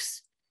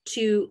works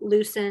to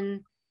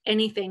loosen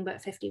anything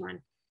but 51.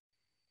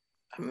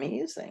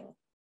 Amazing.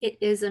 It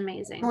is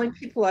amazing. The only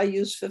people I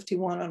use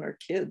 51 on are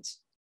kids.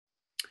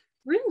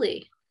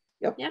 Really?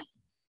 Yep. Yeah.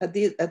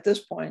 At this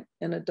point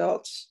in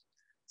adults,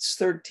 it's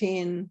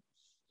 13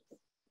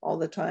 all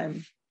the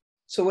time.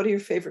 So what are your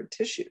favorite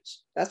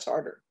tissues? That's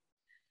harder.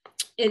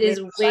 It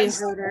is way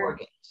harder.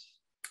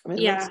 I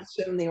mean, let's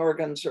assume the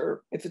organs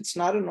are, if it's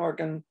not an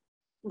organ,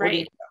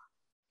 right.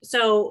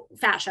 So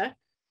fascia,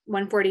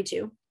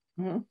 142.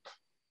 Mm-hmm.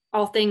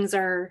 All things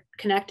are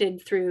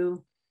connected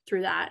through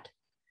that.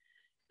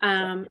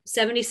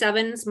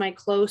 77's my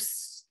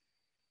close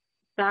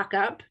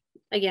backup.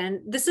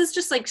 Again, this is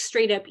just like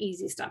straight up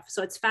easy stuff.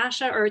 So it's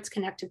fascia or it's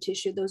connective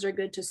tissue. Those are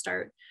good to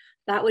start.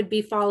 That would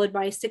be followed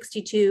by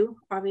 62,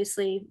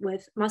 obviously,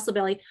 with muscle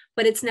belly,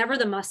 but it's never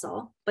the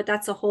muscle, but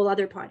that's a whole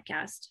other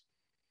podcast.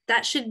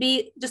 That should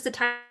be just a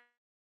time.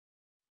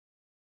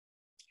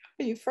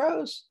 You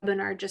froze.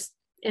 Webinar just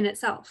in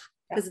itself,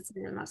 because it's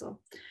in the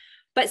muscle.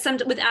 But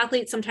with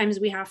athletes, sometimes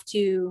we have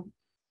to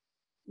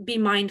be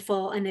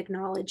mindful and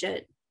acknowledge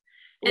it.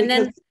 And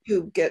because then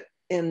you get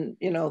in,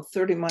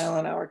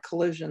 30-mile-an-hour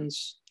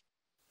collisions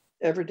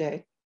every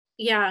day.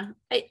 Yeah,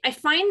 I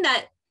find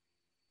that,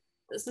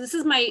 so this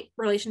is my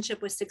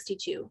relationship with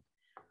 62.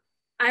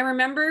 I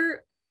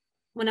remember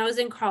when I was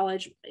in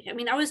college, I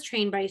mean, I was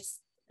trained by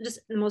just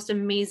the most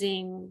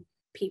amazing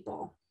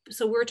people.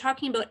 So we're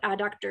talking about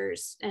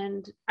adductors,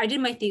 and I did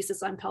my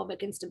thesis on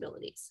pelvic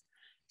instabilities.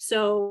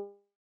 So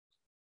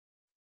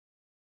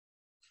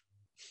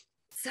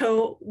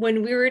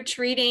when we were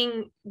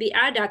treating the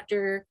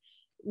adductor,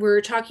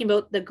 we're talking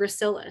about the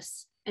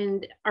gracilis,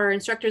 and our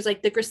instructor's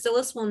like, the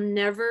gracilis will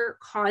never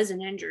cause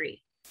an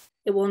injury.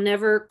 It will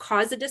never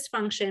cause a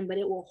dysfunction, but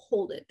it will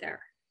hold it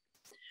there.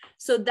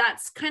 So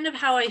that's kind of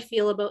how I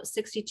feel about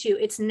 62.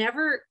 It's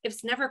never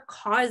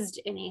caused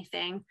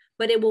anything,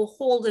 but it will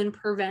hold and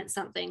prevent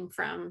something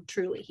from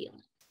truly healing.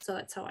 So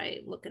that's how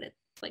I look at it,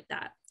 like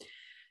that.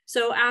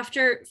 So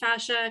after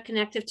fascia,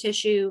 connective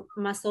tissue,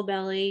 muscle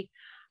belly,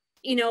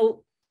 you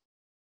know,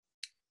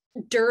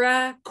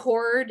 dura,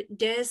 cord,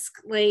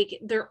 disc, like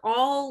they're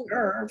all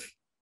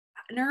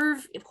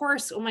nerve, of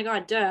course. Oh my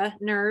God, duh,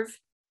 nerve,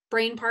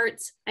 brain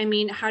parts. I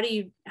mean, how do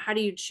you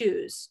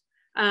choose?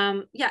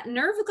 Yeah,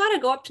 nerve got to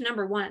go up to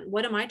number one.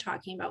 What am I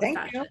talking about with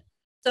fascia?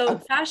 So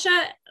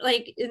fascia,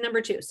 like, is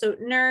number two. So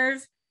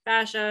nerve,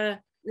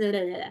 fascia,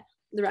 the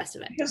rest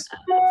of it. Because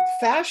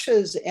fascia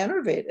is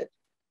innervated,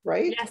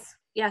 right?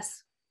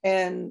 Yes.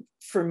 And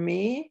for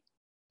me,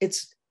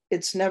 it's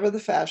never the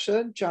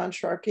fascia. John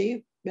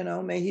Sharkey, you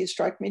know, may he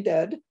strike me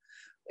dead.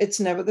 It's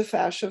never the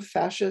fascia.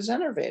 Fascia is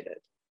innervated.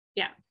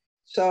 Yeah.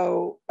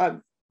 So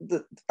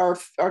our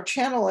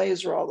channel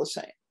A's are all the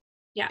same.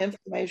 Yeah.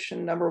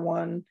 Inflammation, number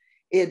one.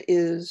 It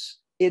is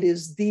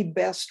the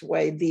best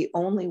way, the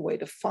only way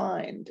to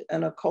find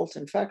an occult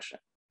infection.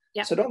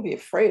 Yeah. So don't be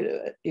afraid of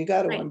it. You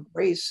got to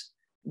embrace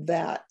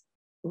that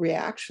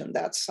reaction,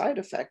 that side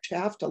effect. You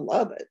have to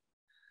love it.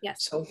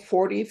 Yes. So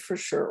 40 for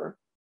sure.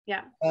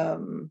 Yeah.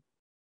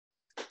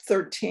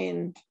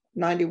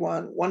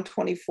 1391,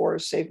 124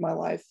 saved my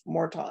life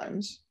more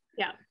times.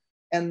 Yeah.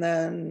 And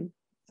then,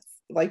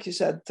 like you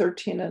said,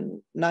 13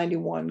 and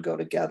 91 go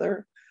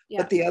together. Yeah.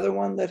 But the other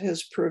one that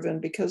has proven,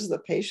 because of the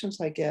patients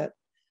I get,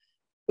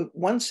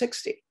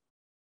 160.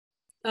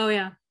 Oh,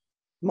 yeah.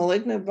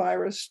 Malignant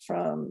virus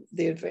from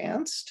the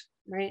advanced.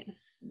 Right.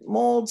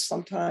 Mold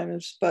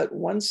sometimes, but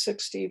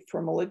 160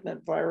 for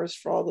malignant virus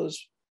for all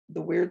those,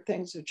 the weird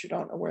things that you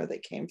don't know where they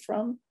came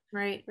from.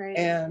 Right.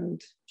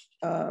 And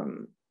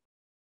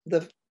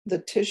the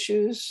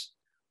tissues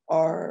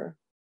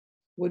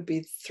would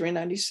be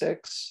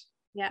 396.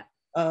 Yeah.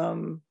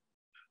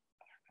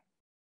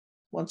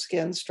 Once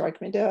again, strike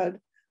me dead.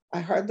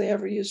 I hardly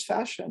ever use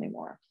fascia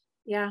anymore.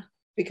 Yeah.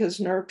 Because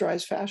nerve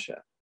drives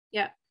fascia.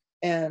 Yeah.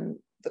 And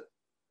the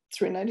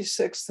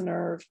 396, the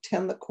nerve,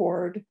 10, the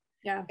cord.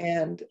 Yeah.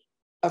 And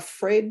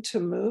afraid to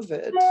move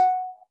it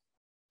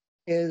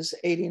is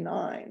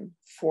 89,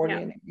 40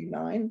 and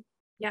 89.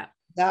 Yeah.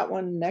 That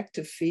one, neck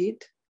to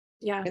feet.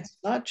 Yeah. It's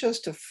not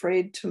just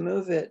afraid to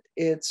move it.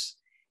 It's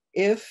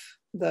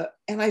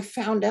and I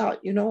found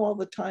out, you know, all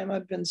the time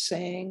I've been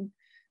saying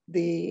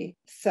the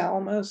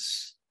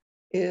thalamus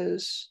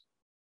is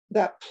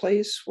that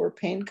place where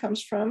pain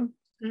comes from.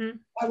 Mm-hmm.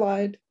 I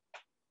lied.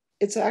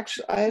 It's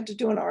actually, I had to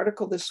do an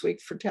article this week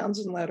for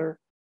Townsend Letter,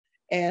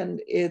 and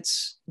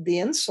it's the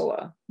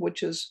insula,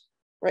 which is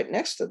right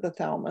next to the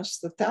thalamus.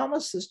 The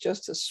thalamus is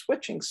just a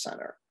switching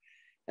center,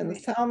 and the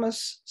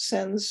thalamus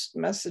sends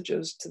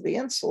messages to the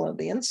insula.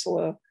 The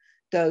insula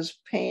does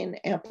pain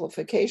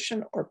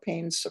amplification or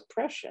pain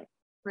suppression.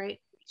 Right.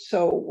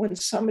 So when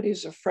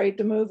somebody's afraid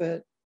to move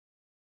it,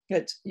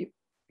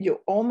 you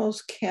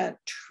almost can't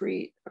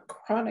treat a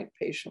chronic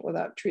patient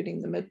without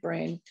treating the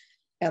midbrain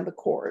and the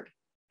cord.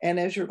 And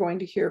as you're going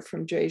to hear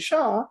from Jay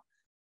Shaw,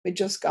 we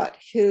just got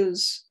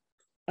his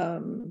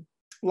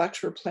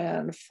lecture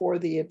plan for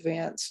the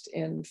advanced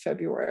in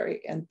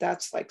February, and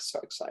that's like so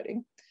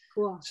exciting.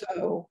 Cool.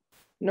 So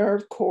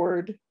nerve,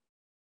 cord,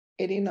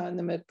 89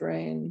 the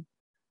midbrain,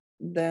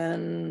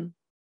 then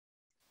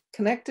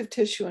connective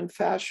tissue and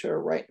fascia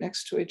are right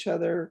next to each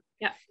other.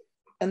 Yeah.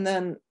 And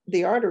then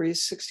the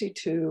arteries,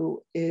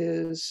 62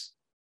 is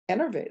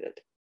innervated.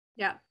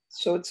 Yeah.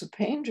 So it's a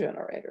pain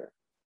generator.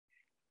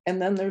 And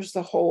then there's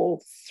the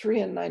whole 3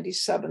 and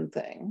 97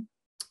 thing.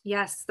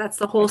 Yes, that's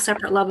the whole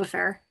separate love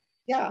affair.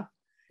 Yeah.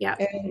 Yeah.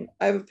 And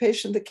I have a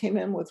patient that came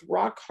in with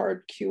rock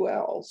hard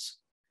QLs,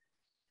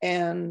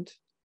 and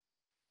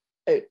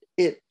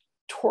it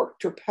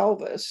torqued her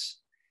pelvis.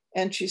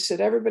 And she said,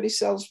 everybody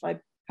says my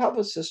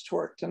pelvis is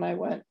torqued. And I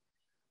went,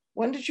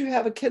 when did you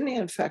have a kidney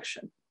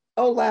infection?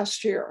 Oh,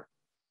 last year.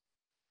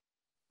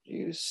 Do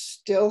you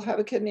still have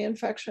a kidney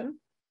infection?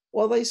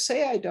 Well, they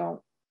say I don't.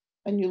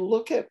 And you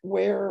look at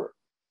where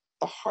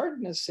the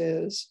hardness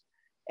is,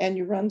 and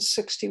you run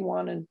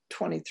 61 and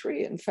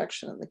 23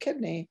 infection in the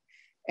kidney,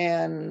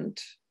 and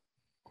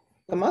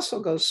the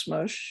muscle goes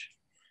smush.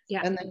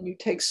 Yeah. And then you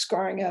take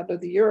scarring out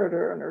of the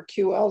ureter, and her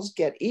QLs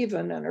get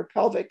even, and her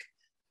pelvic,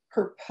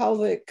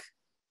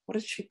 what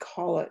did she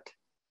call it?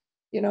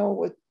 You know,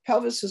 with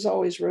pelvis is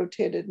always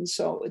rotated. And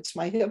so it's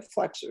my hip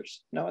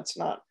flexors. No, it's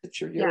not. It's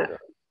your ureter. Yeah.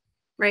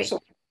 Right. So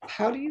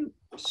how do you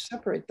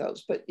separate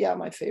those? But yeah,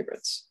 my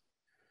favorites.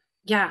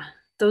 Yeah,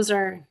 those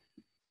are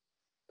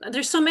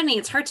There's so many,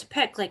 it's hard to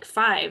pick like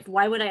 5.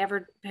 Why would I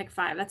ever pick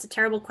 5? That's a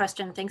terrible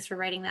question. Thanks for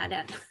writing that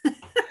in.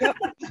 Yep.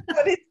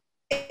 But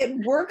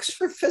it works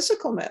for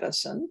physical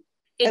medicine.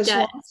 It as does.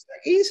 long as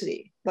they're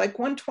easy. Like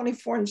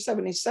 124 and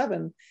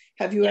 77.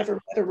 Have you ever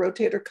had a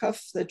rotator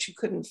cuff that you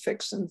couldn't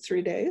fix in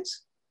 3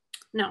 days?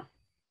 No.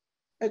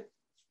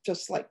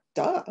 Just like,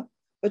 duh.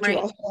 But you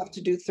also have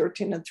to do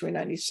 13 and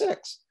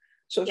 396.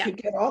 So if you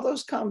get all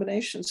those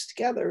combinations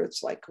together,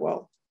 it's like,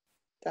 well,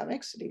 that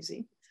makes it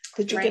easy.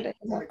 Did you get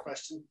another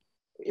question?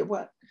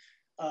 What?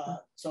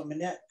 So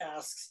Minette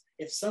asks,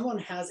 if someone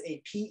has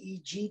a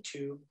PEG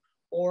tube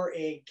or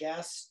a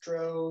that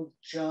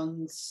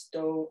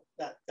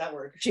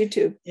word.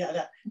 G-tube. Yeah,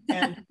 that.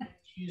 And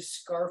use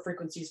scar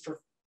frequencies for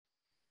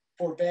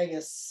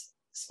vagus,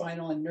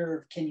 spinal, and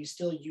nerve, can you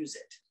still use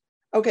it?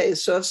 Okay,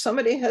 so if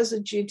somebody has a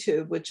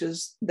G-tube, which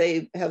is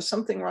they have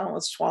something wrong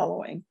with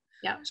swallowing.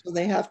 Yeah. So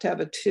they have to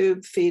have a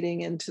tube feeding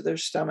into their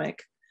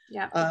stomach.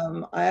 Yeah.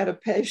 I had a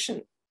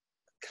patient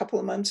a couple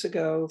of months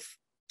ago,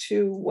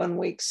 2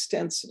 1-week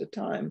stints at a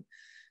time.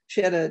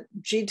 She had a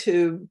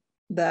G-tube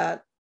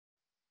that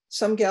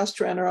some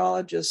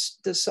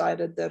gastroenterologist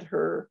decided that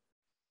her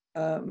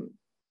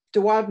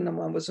duodenum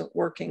one wasn't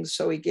working,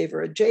 so he gave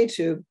her a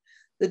J-tube.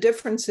 The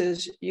difference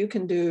is you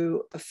can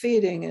do a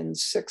feeding in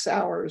 6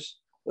 hours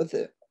with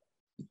a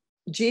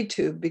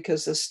G-tube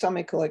because the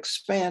stomach will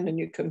expand and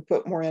you can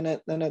put more in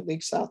it, then it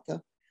leaks out the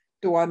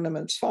duodenum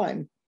and it's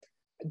fine.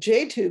 A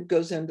J-tube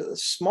goes into the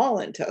small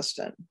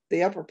intestine,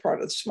 the upper part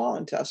of the small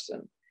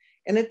intestine,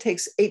 and it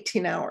takes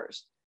 18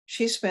 hours.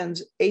 She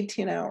spends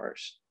 18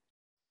 hours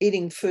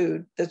eating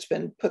food that's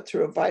been put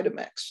through a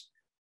Vitamix,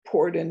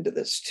 poured into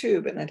this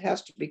tube, and it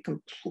has to be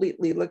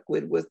completely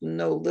liquid with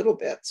no little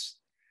bits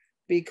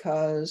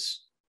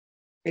because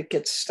it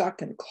gets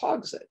stuck and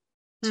clogs it.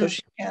 So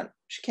she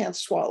can't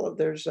swallow.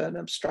 There's an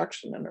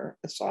obstruction in her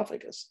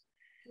esophagus.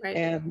 Right.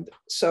 And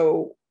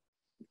so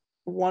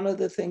one of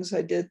the things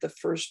I did the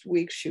first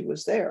week she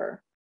was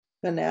there,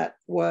 Nanette,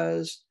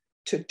 was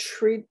to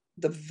treat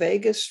the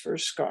vagus for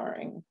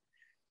scarring,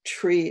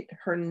 treat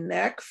her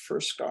neck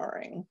for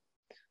scarring.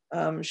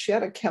 She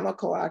had a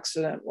chemical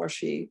accident where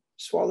she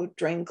swallowed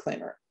drain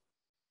cleaner.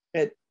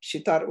 She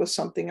thought it was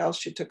something else.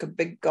 She took a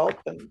big gulp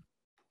and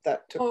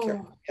that took care of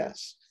it.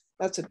 Yes,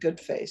 that's a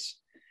good face.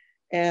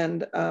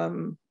 And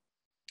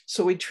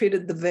so we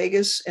treated the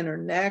vagus in her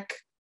neck,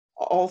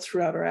 all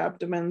throughout her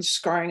abdomen,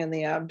 scarring in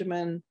the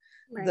abdomen.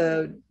 Right.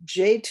 The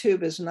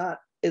J-tube is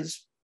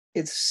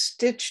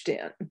stitched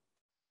in,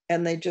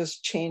 and they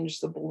just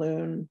changed the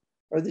balloon,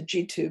 or the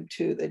G-tube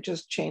too. They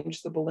just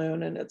changed the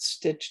balloon and it's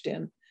stitched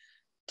in.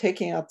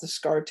 Taking out the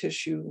scar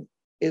tissue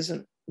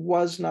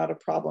was not a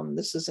problem.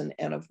 This is an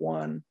N of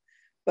 1.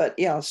 But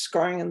yeah,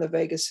 scarring in the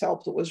vagus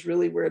helped. What was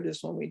really weird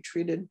is when we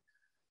treated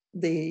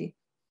the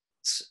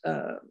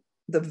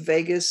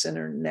vagus in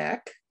her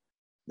neck,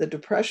 the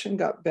depression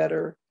got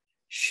better.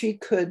 She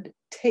could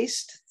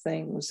taste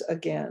things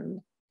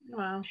again.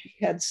 Wow. She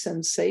had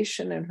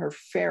sensation in her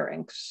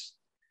pharynx.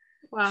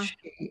 Wow.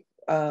 It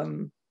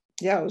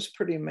was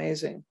pretty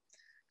amazing.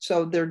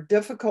 So they're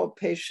difficult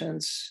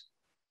patients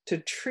to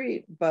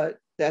treat, but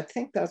I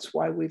think that's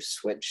why we've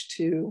switched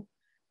to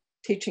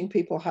teaching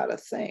people how to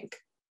think.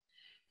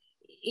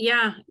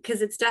 Yeah,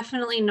 because it's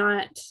definitely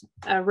not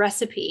a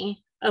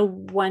recipe, a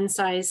one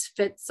size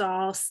fits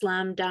all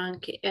slam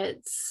dunk.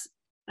 It's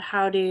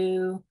how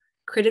to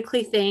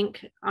critically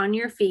think on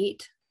your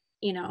feet,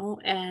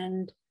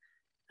 and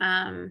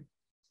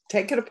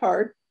take it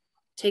apart,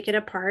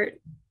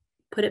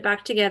 put it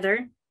back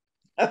together.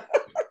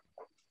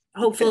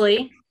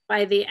 Hopefully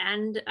by the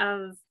end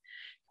of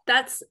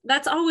that's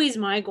always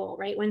my goal,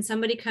 right? When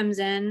somebody comes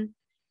in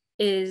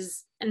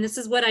and this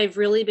is what I've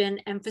really been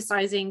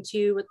emphasizing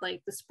too with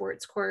like the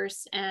sports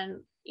course.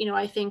 And,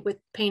 I think with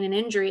pain and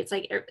injury, it's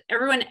like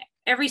everyone,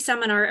 every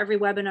seminar, every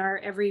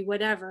webinar, every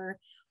whatever,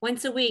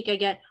 once a week I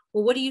get,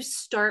 well, what do you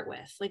start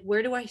with? Like,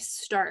 where do I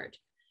start?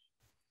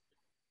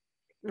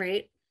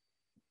 Right.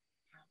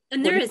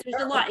 And there's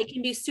a lot. It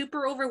can be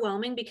super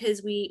overwhelming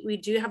because we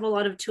do have a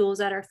lot of tools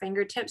at our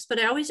fingertips, but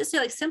I always just say,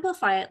 like,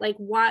 simplify it. Like,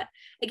 what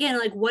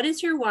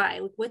is your why?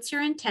 Like, what's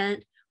your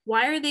intent?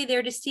 Why are they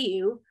there to see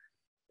you?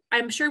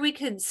 I'm sure we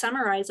could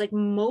summarize, like,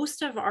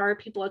 most of our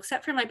people,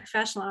 except for my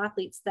professional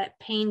athletes, that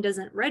pain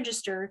doesn't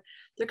register.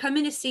 They're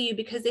coming to see you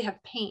because they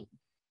have pain.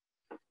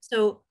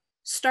 So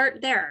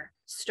start there.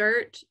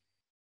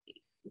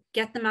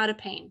 Get them out of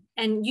pain.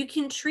 And you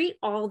can treat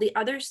all the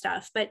other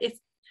stuff, but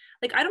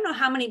I don't know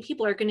how many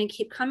people are going to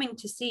keep coming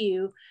to see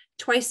you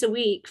twice a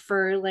week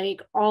for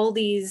like all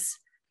these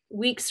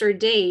weeks or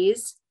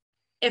days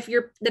if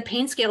the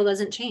pain scale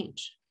doesn't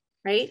change,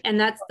 right? And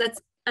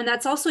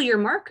that's also your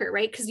marker,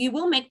 right? Because you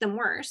will make them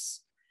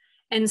worse.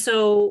 And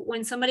so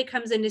when somebody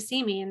comes in to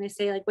see me and they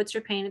say, like, what's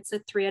your pain? It's a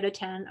 3 out of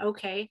 10.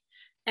 Okay.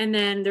 And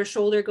then their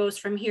shoulder goes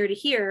from here to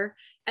here.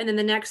 And then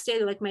the next day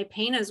they're like, my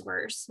pain is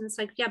worse. And it's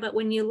like, yeah, but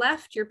when you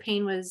left, your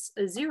pain was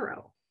a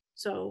 0.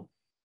 So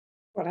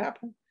what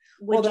happened?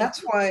 Well,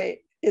 that's why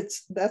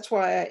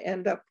I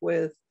end up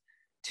with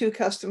 2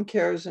 custom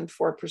cares and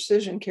 4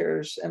 precision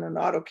cares and an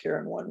auto care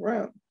in one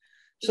room.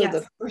 So Yes.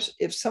 the first,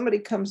 if somebody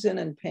comes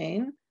in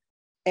pain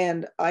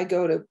and I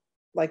go to,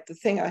 like, the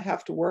thing I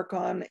have to work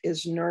on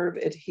is nerve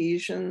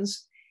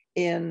adhesions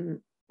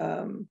in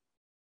the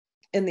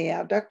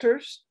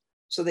adductors.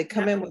 So they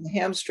come in with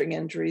hamstring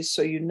injuries.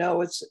 So you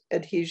know it's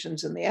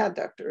adhesions in the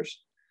adductors.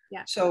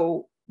 Yeah.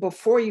 So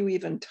before you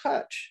even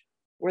touch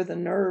where the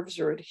nerves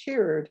are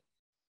adhered,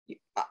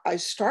 I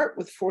start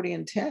with 40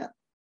 and 10.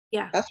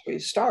 Yeah. That's where you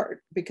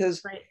start,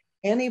 because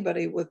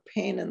anybody with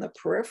pain in the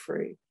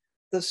periphery,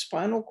 the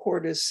spinal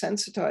cord is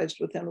sensitized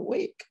within a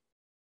week.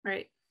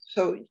 Right.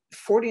 So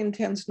 40 and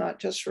 10 is not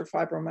just for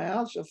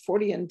fibromyalgia.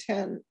 40 and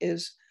 10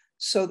 is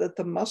so that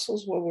the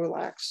muscles will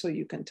relax so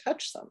you can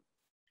touch them.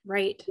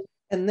 Right.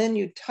 And then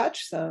you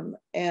touch them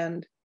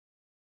and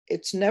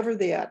it's never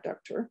the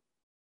adductor.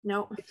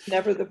 No. It's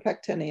never the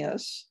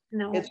pectineus.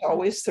 No. It's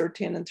always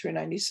 13 and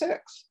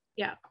 396.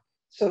 Yeah.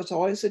 So it's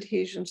always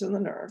adhesions in the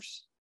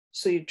nerves.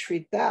 So you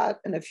treat that.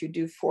 And if you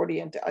do 40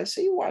 and I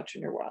see you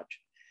watching your watch.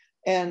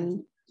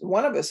 And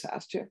one of us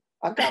has to.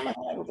 I've got my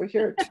eye over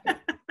here too.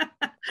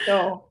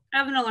 So I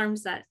have an alarm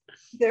set.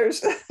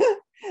 There's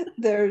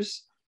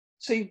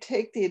so you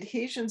take the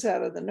adhesions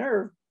out of the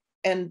nerve,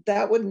 and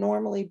that would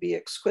normally be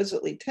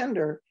exquisitely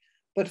tender,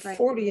 but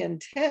 40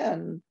 and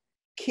 10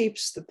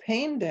 keeps the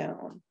pain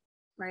down,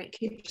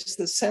 keeps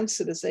the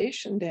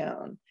sensitization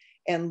down,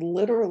 and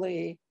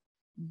literally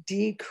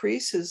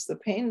decreases the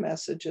pain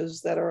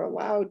messages that are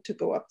allowed to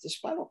go up the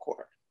spinal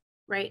cord.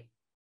 Right.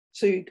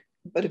 So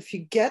but if you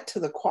get to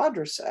the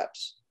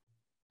quadriceps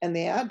and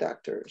the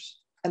adductors,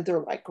 and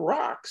they're like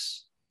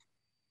rocks,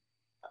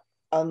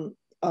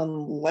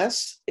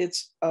 unless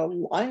it's a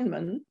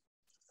lineman,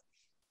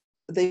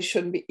 they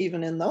shouldn't be,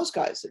 even in those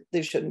guys,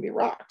 they shouldn't be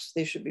rocks.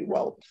 They should be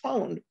well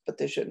toned, but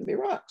they shouldn't be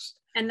rocks.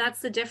 And that's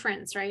the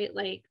difference, right?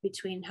 Like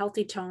between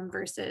healthy tone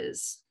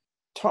versus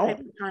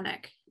tone.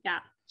 Hypotonic. Yeah.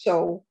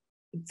 So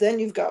then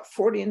you've got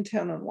 40 and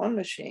 10 on one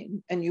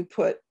machine, and you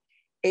put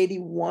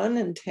 81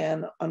 and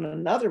 10 on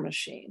another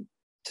machine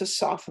to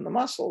soften the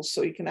muscles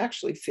so you can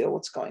actually feel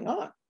what's going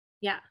on.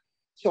 Yeah.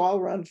 So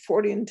I'll run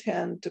 40 and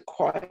 10 to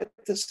quiet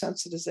the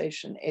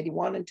sensitization,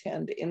 81 and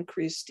 10 to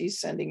increase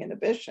descending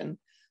inhibition,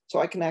 so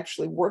I can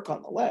actually work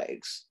on the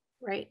legs.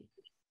 Right.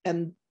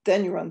 And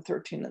then you run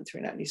 13 and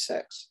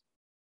 396.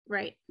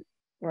 Right.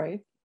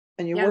 Right.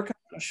 And you work on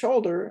the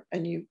shoulder,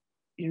 and you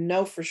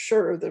know for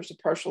sure there's a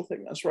partial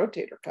thickness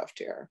rotator cuff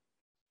tear.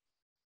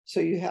 So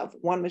you have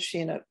one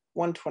machine at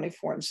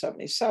 124 and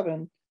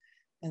 77,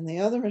 and the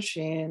other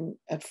machine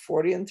at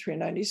 40 and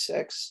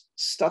 396,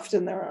 stuffed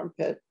in their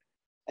armpit.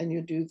 And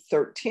you do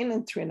 13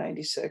 and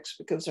 396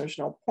 because there's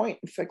no point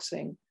in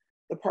fixing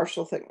the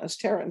partial thickness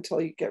tear until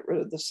you get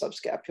rid of the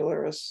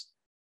subscapularis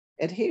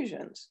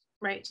adhesions.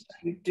 Right. So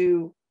you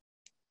do,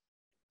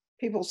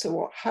 people say,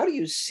 well, how do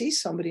you see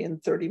somebody in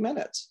 30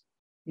 minutes?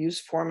 Use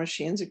 4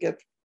 machines and get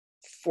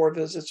 4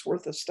 visits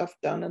worth of stuff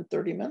done in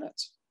 30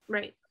 minutes.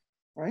 Right.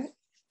 Right.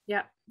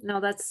 Yeah. No,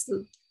 that's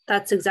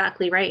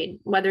exactly right.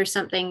 Whether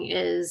something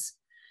is,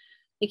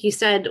 like you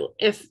said,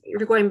 if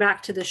you're going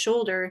back to the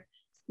shoulder,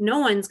 no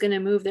one's going to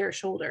move their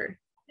shoulder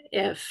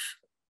if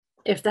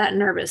that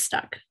nerve is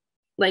stuck.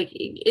 Like,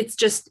 it's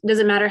just,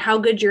 doesn't matter how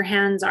good your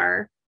hands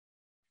are.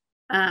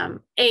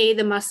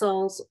 The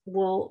muscles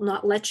will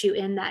not let you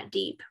in that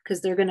deep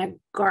because they're going to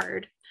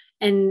guard.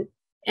 And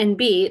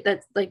B,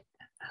 that's like,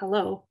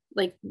 hello,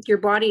 like your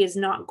body is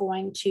not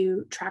going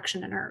to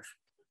traction a nerve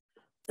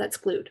that's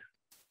glued.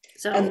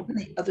 So, and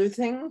the other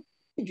thing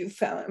you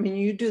found, I mean,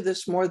 you do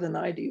this more than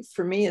I do.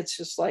 For me, it's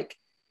just like,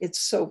 it's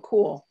so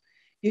cool.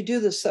 You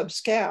do the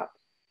subscap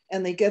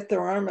and they get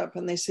their arm up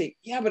and they say,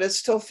 yeah, but it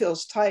still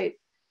feels tight.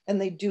 And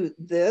they do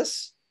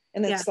this.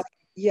 And it's like,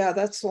 yeah,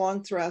 that's the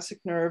long thoracic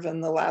nerve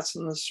and the lats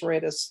and the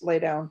serratus lay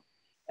down.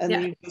 And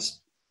you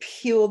just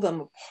peel them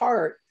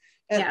apart.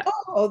 And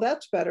oh,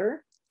 that's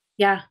better.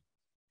 Yeah.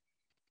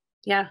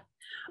 Yeah.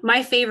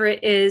 My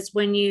favorite is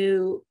when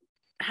you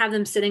have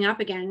them sitting up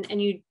again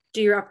and you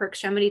do your upper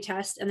extremity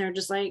test and they're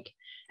just like,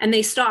 and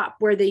they stop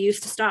where they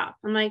used to stop.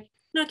 I'm like,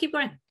 no, keep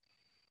going.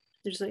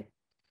 They're just like,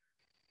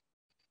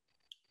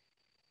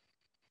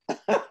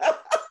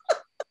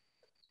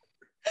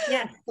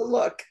 yeah, the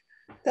look.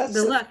 That's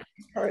the look.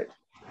 Part.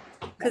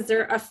 Because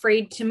they're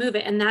afraid to move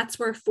it. And that's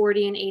where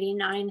 40 and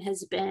 89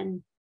 has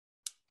been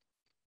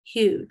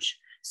huge.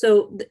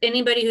 So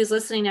anybody who's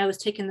listening now who's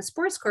taking the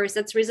sports course,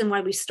 that's the reason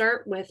why we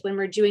start with, when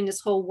we're doing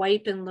this whole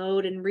wipe and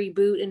load and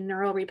reboot and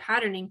neural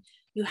repatterning,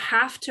 you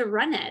have to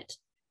run it,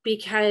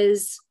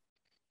 because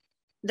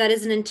that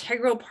is an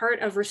integral part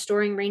of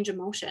restoring range of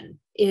motion,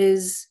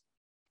 is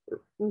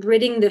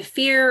ridding the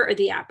fear or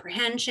the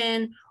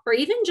apprehension, or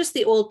even just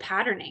the old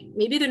patterning.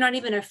 Maybe they're not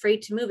even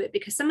afraid to move it,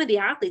 because some of the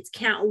athletes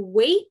can't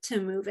wait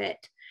to move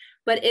it,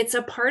 but it's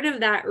a part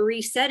of that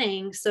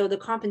resetting. So the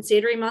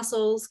compensatory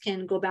muscles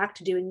can go back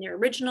to doing their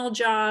original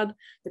job.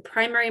 The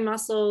primary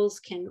muscles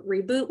can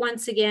reboot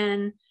once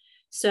again.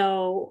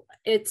 So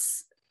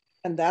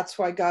and that's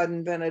why God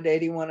invented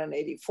 81 and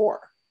 84.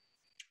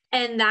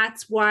 And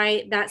that's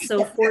why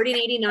so 40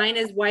 and 89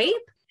 is wipe.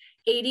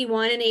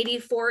 81 and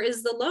 84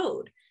 is the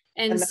load.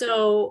 And that,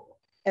 so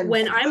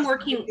when I'm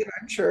working,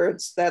 I'm sure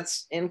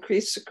that's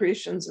increased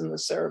secretions in the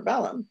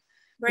cerebellum,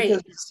 right?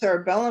 Because the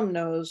cerebellum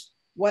knows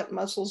what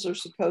muscles are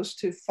supposed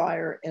to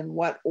fire in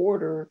what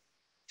order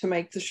to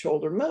make the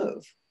shoulder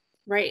move,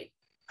 right?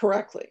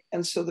 Correctly.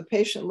 And so the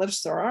patient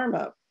lifts their arm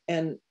up,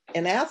 and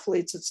in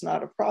athletes, it's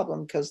not a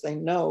problem because they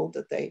know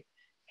that they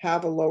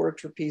have a lower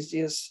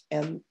trapezius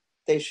and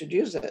they should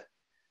use it.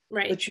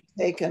 Right. But you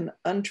take an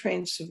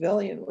untrained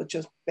civilian with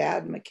just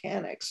bad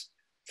mechanics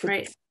for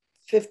right.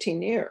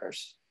 15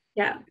 years.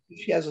 Yeah.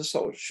 She has a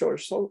sore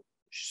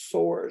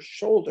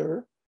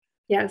shoulder.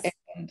 Yes.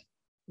 And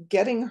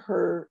getting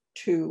her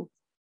to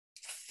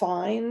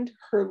find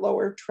her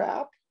lower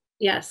trap.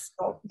 Yes.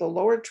 The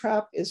lower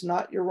trap is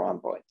not your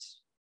rhomboids.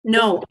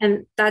 No,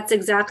 and that's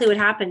exactly what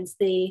happens.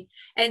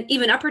 And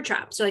even upper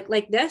traps, so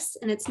like this,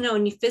 and it's no,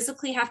 and you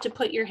physically have to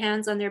put your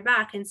hands on their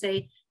back and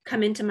say,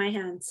 come into my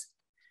hands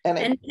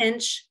and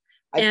pinch.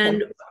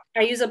 And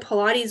I use a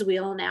Pilates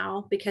wheel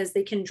now because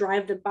they can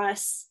drive the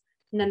bus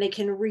and then they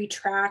can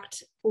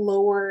retract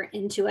lower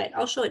into it.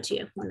 I'll show it to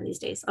you one of these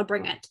days. I'll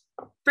bring it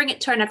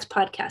to our next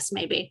podcast,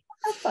 maybe.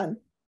 That's fun.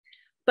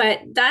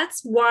 But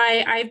that's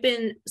why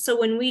so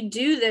when we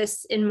do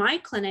this in my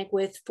clinic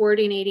with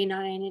 40 and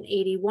 89 and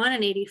 81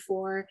 and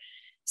 84,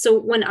 so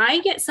when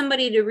I get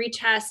somebody to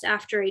retest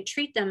after I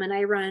treat them and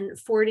I run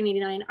 40 and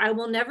 89, I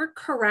will never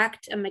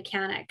correct a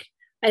mechanic.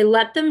 I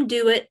let them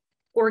do it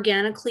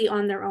organically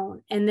on their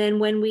own. And then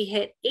when we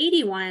hit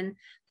 81,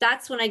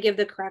 that's when I give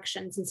the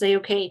corrections and say,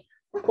 okay,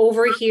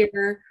 over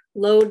here,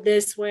 load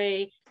this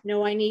way.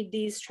 No, I need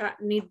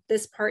need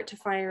this part to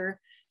fire.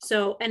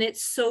 So, and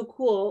it's so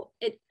cool.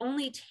 It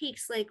only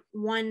takes like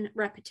one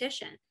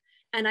repetition.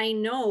 And I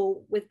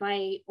know with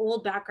my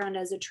old background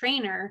as a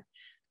trainer,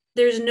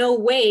 there's no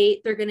way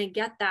they're going to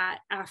get that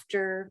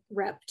after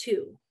rep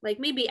 2, like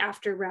maybe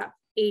after rep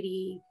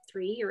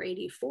 83 or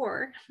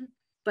 84,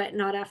 but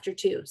not after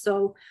 2.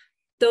 So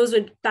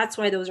that's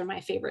why those are my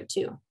favorite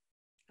too.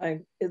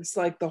 It's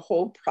like the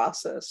whole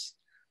process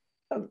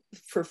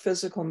for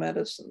physical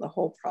medicine, the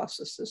whole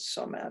process is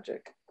so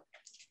magic.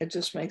 It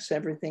just makes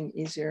everything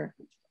easier.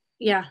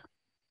 Yeah.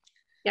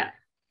 Yeah.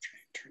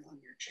 Turn on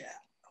your chat.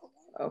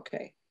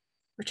 Okay.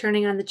 We're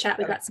turning on the chat.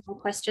 We got some more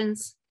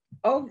questions.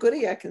 Oh,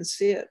 goody. I can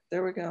see it.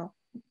 There we go.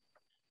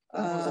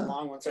 That was a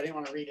long one, so I didn't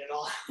want to read it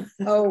all.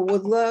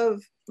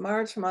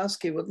 Mara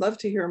Tomasky would love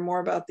to hear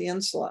more about the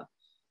insula.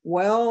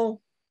 Well,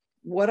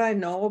 what I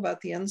know about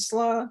the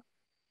insula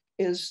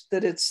is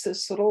that it's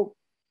this little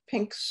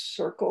pink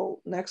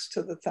circle next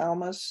to the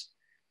thalamus.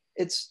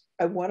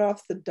 I went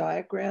off the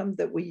diagram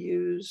that we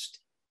used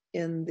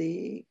in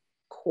the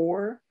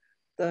core,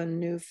 or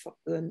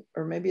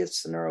maybe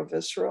it's the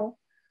neurovisceral,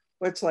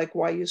 where it's like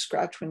why you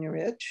scratch when you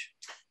itch.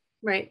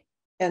 Right.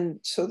 And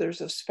so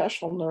there's a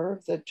special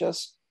nerve that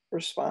just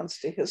responds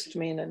to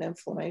histamine and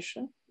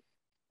inflammation.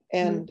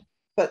 And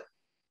but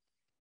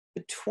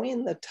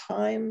between the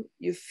time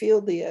you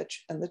feel the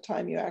itch and the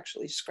time you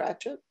actually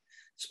scratch it,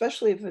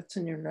 especially if it's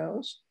in your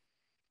nose,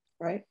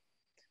 right?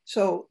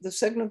 So the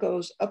signal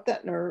goes up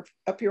that nerve,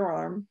 up your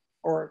arm,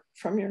 or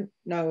from your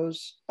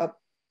nose up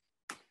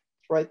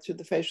right through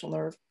the facial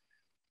nerve,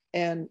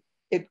 and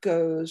it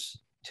goes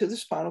to the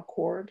spinal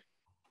cord,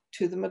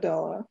 to the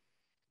medulla,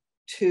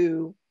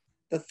 to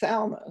the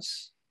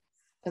thalamus,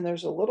 and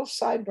there's a little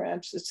side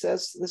branch that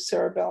says to the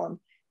cerebellum,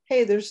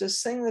 hey, there's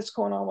this thing that's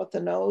going on with the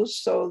nose,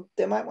 so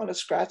they might want to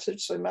scratch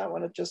it, so you might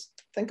want to just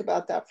think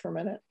about that for a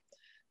minute.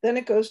 Then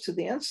it goes to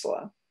the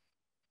insula,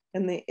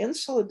 and the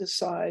insula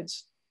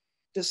decides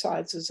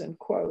as in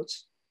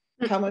quotes,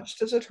 how much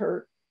does it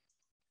hurt,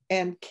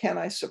 and can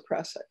I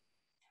suppress it?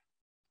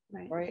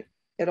 Right?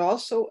 It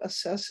also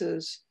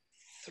assesses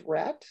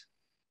threat.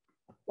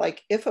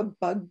 Like if a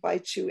bug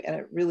bites you and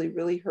it really,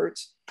 really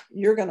hurts,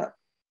 you're gonna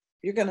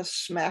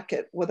smack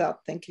it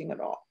without thinking at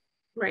all.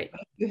 Right.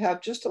 You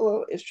have just a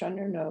little itch on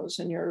your nose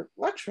and you're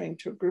lecturing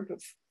to a group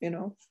of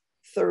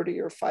 30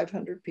 or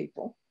 500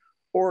 people,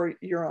 or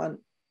you're on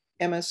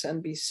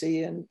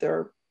MSNBC and there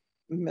are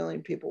a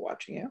million people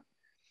watching you.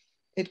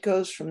 It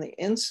goes from the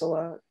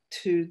insula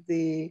to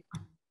the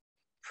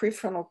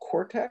prefrontal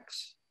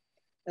cortex,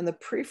 and the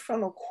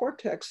prefrontal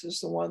cortex is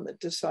the one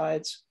that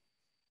decides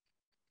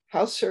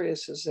how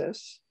serious is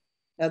this.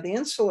 Now the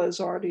insula has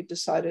already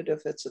decided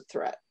if it's a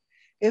threat.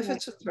 If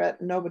it's a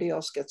threat, nobody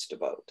else gets to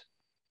vote.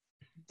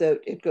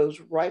 It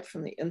goes right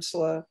from the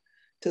insula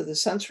to the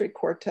sensory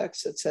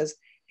cortex. It says,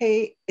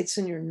 hey, it's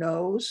in your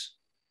nose,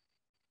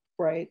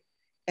 right?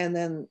 And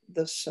then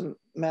the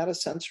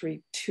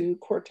somatosensory 2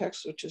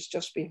 cortex, which is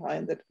just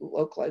behind, that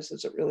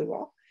localizes it really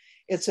well.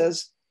 It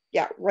says,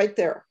 yeah, right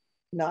there,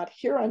 not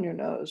here on your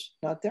nose,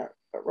 not there,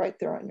 but right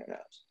there on your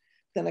nose.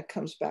 Then it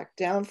comes back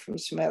down from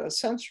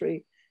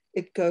somatosensory.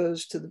 It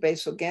goes to the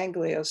basal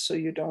ganglia, so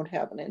you don't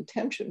have an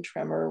intention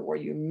tremor where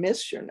you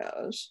miss your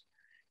nose.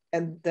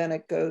 And then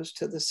it goes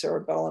to the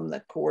cerebellum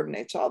that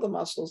coordinates all the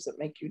muscles that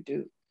make you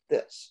do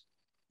this.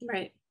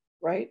 Right.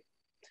 Right.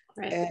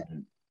 Right.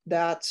 And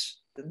that's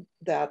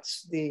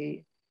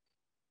the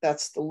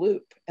That's the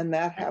loop. And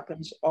that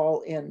happens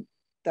all in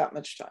that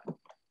much time.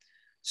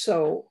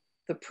 So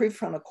the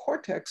prefrontal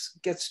cortex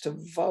gets to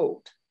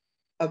vote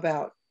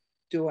about,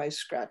 do I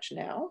scratch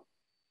now?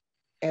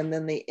 And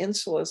then the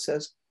insula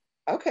says,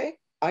 okay,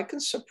 I can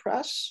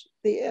suppress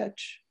the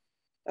itch.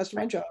 That's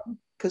my job,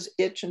 because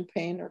itch and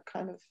pain are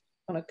kind of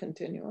on a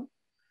continuum.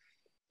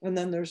 And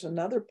then there's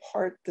another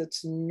part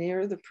that's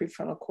near the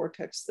prefrontal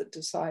cortex that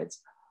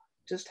decides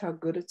just how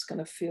good it's going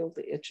to feel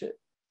to itch it.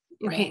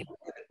 Right.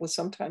 Well,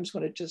 sometimes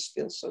when it just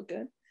feels so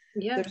good.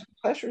 Yeah. There's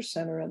a pleasure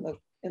center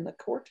in the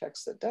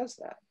cortex that does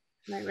that.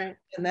 Right.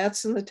 And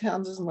that's in the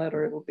Townsend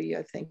letter. It will be,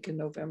 I think, in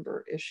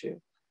November issue.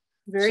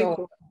 Very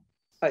cool.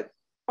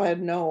 I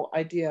had no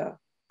idea,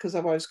 because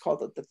I've always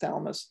called it the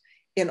thalamus.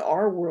 In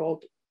our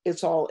world,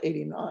 it's all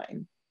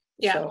 89.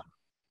 Yeah. So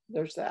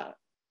there's that.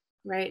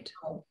 Right.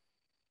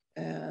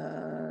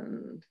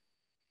 And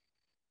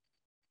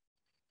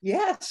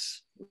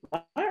yes.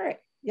 All right.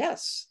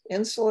 Yes.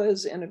 Insula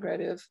is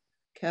integrative.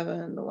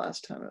 Kevin, the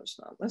last time it was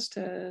not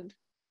listed.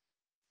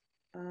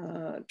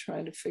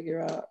 Trying to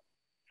figure out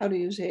how to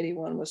use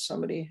 81 with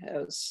somebody who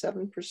has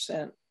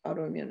 7%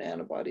 autoimmune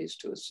antibodies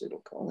to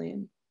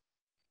acetylcholine.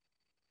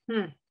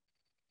 You're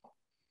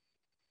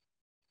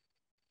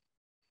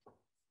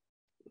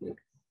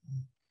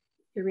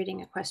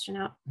reading a question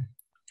out.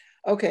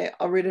 Okay,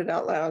 I'll read it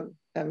out loud.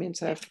 That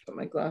means I have to put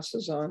my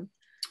glasses on.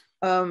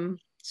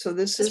 So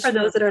this is for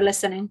those that are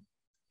listening.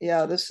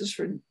 Yeah, this is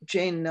for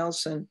Jane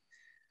Nelson.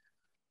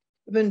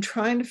 I've been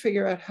trying to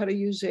figure out how to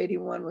use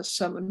 81 with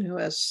someone who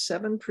has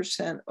 7%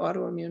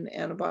 autoimmune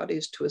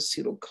antibodies to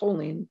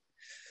acetylcholine.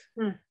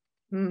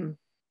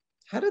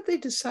 How did they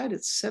decide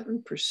it's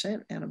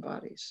 7%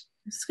 antibodies?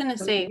 I was going to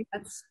say,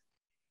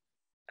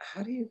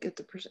 how do you get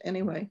the percent?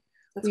 Anyway,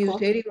 we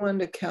used 81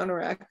 to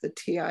counteract the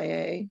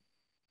TIA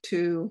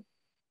to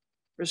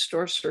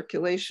restore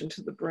circulation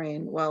to the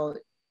brain, while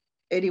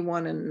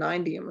 81 and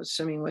 90, I'm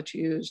assuming what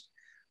you used,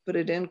 but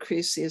it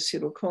increased the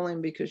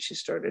acetylcholine because she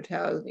started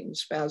having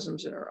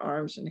spasms in her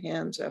arms and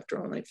hands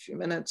after only a few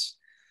minutes.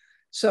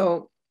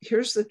 So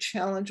here's the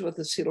challenge with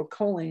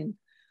acetylcholine.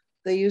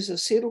 They use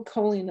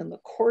acetylcholine in the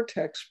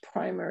cortex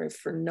primary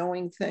for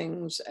knowing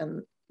things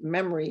and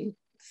memory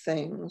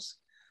things,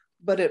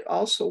 but it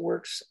also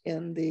works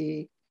in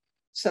the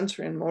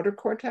sensory and motor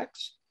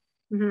cortex.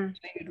 So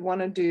you'd want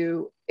to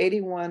do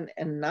 81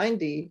 and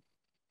 90,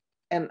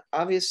 and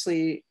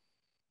obviously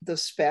the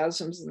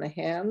spasms in the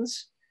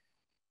hands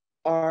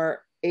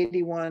are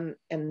 81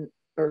 and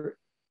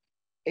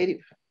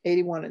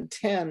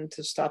 10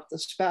 to stop the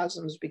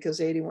spasms, because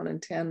 81 and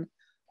 10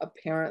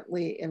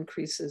 apparently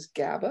increases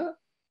GABA,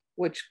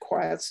 which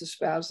quiets the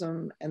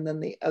spasm. And then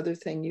the other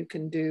thing you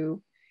can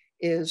do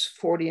is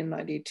 40 and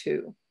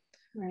 92.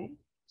 Right.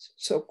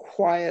 So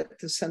quiet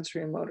the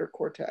sensory and motor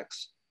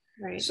cortex.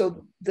 Right.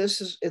 So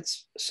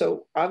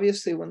so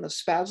obviously when the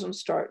spasms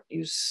start,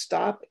 you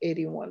stop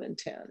 81 and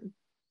 10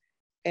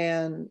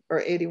 you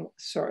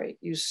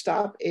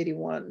stop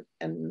 81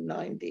 and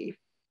 90.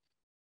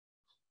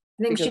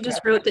 I think she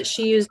just wrote that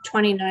she used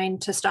 29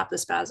 to stop the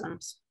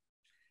spasms.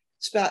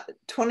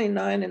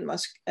 29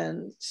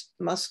 and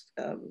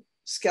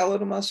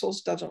skeletal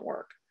muscles doesn't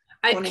work.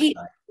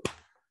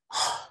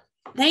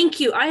 Thank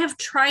you. I have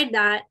tried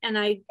that and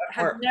I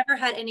have never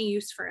had any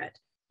use for it.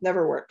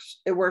 Never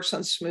works. It works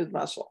on smooth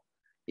muscle.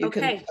 You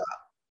can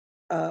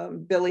stop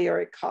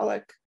biliary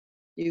colic.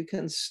 You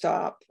can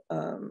stop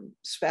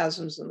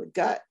spasms in the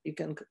gut.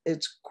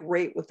 It's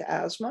great with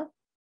asthma.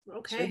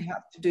 Okay. So you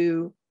have to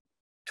do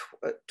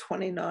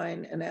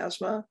 29 in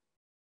asthma.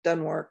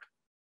 Doesn't work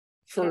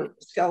for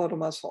skeletal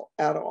muscle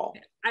at all.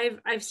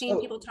 I've seen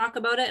people talk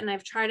about it and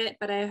I've tried it,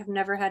 but I have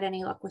never had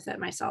any luck with it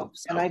myself.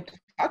 So. And I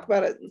talk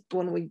about it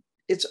when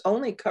it's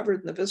only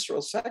covered in the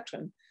visceral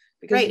section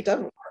because it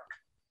doesn't work.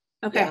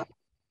 Okay. Yeah.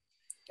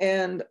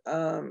 And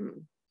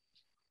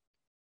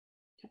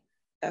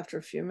after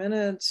a few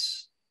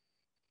minutes,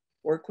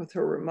 work with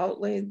her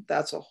remotely.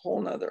 That's a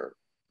whole nother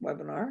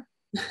webinar.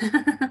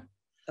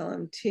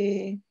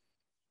 LMT.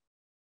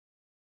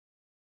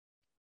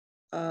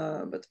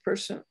 But the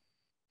person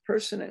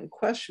in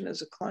question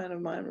is a client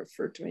of mine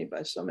referred to me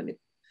by somebody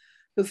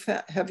who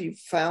have you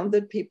found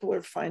that people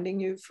are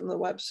finding you from the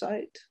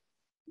website?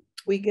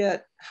 We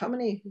get how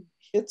many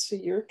hits a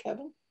year,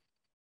 Kevin?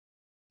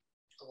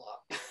 A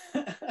lot.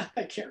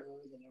 I can't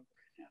remember the number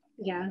right now.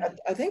 Yeah.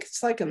 I think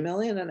it's like 1.5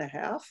 million. Something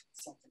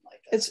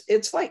like that.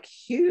 It's like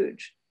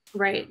huge.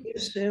 Right. He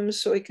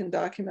assumes so he can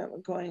document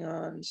what's going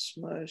on,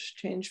 smush,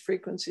 change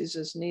frequencies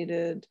as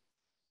needed.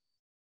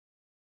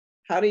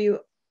 How do you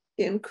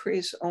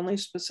increase only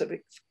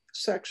specific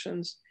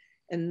sections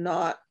and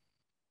not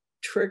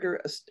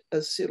trigger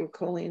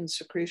acetylcholine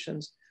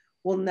secretions?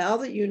 Well, now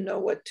that you know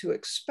what to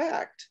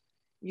expect,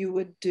 you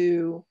would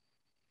do,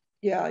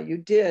 you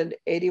did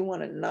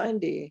 81 and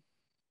 90.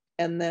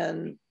 And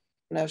then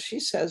now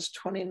she says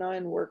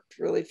 29 worked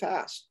really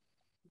fast.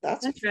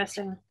 That's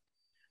interesting.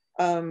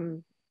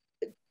 Now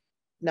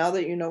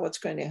that you know what's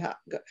going to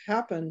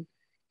happen,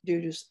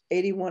 do just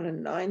 81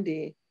 and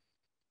 90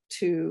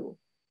 to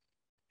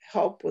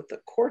help with the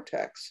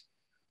cortex.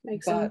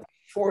 Makes but sense.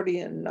 40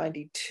 and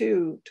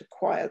 92 to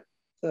quiet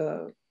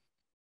the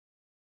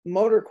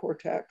motor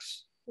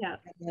cortex. Yeah.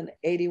 And then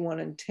 81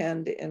 and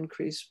 10 to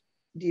increase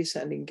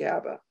descending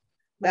GABA.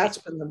 That's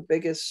been the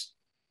biggest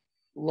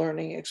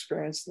learning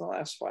experience in the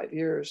last 5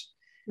 years.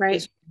 Right.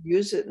 Is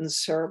use it in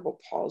cerebral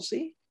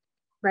palsy.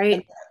 Right.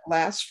 And that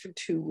lasts for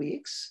 2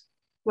 weeks.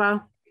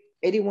 Wow.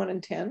 81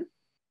 and 10.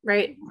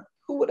 Right.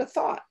 Who would have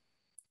thought?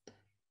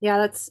 Yeah,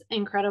 that's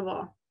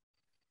incredible.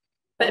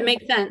 But it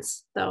makes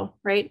sense though,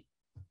 right?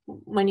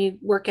 When you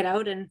work it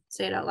out and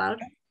say it out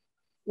loud.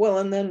 Well,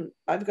 and then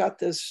I've got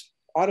this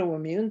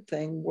autoimmune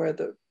thing where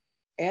the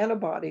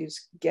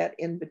antibodies get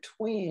in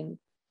between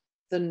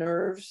the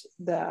nerves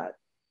that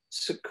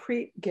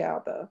secrete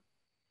GABA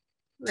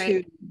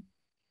Right.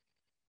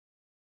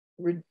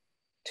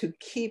 to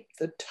keep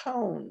the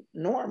tone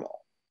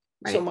normal.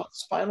 Right. So my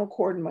spinal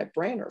cord and my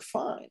brain are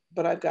fine,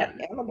 but I've got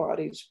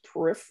antibodies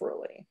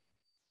peripherally.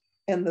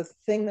 And the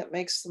thing that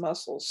makes the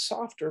muscles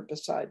softer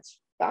besides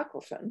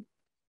baclofen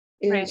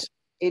is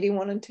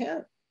 81 and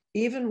 10.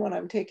 Even when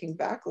I'm taking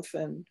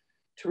baclofen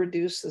to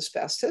reduce the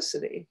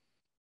spasticity,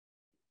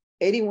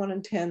 81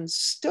 and 10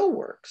 still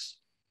works.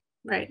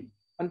 Right.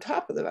 On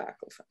top of the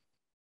baclofen.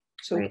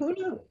 So who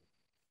knew?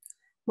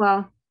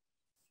 Well,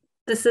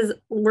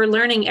 we're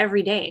learning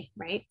every day,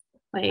 right?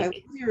 Like, I love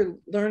your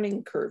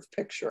learning curve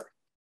picture.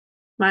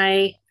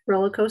 My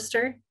roller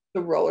coaster.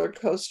 The roller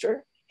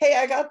coaster. Hey,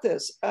 I got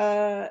this.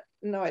 No,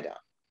 I don't.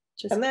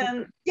 And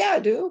then, yeah, I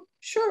do.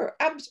 Sure.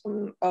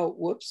 Oh,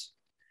 whoops.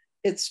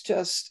 It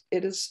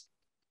is.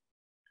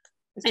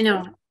 I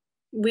know.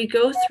 We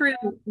go through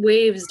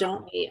waves,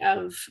 don't we?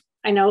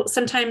 I know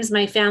sometimes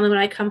my family, when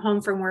I come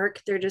home from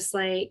work, they're just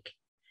like,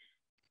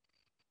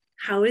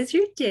 how is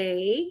your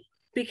day?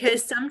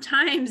 Because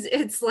sometimes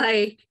it's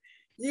like,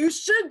 you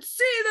should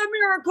see the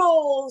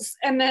miracles.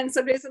 And then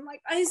some days I'm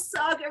like, I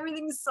suck.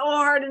 Everything's so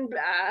hard and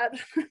bad.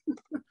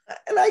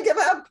 And I give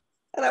up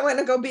and I want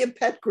to go be a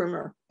pet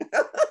groomer.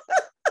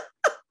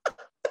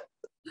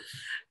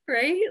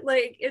 Right?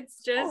 Like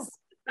it's just,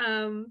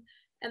 and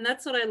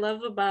that's what I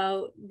love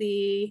about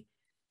the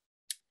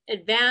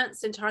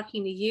advanced and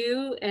talking to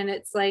you. And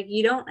it's like,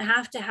 you don't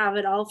have to have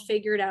it all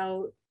figured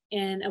out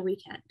in a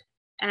weekend.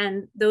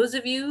 And those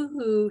of you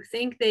who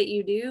think that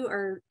you do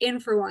are in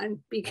for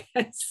one,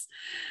 because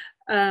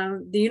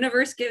the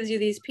universe gives you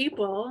these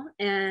people.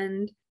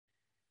 And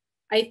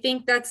I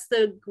think that's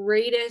the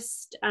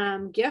greatest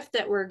gift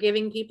that we're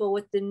giving people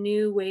with the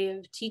new way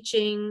of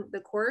teaching the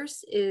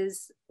course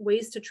is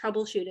ways to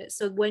troubleshoot it.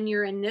 So when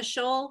your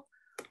initial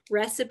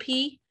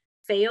recipe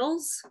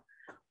fails,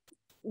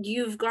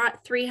 you've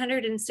got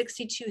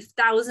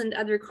 362,000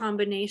 other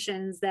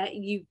combinations that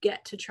you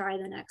get to try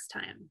the next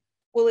time.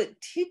 Well,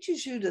 it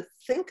teaches you to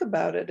think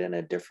about it in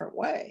a different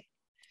way.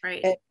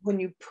 Right. And when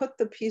you put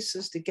the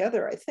pieces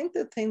together, I think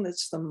the thing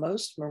that's the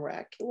most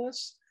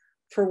miraculous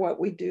for what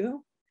we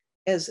do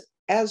is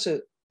as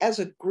a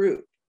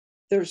group,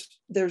 there's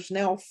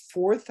now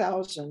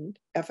 4,000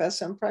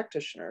 FSM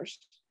practitioners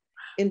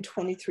in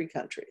 23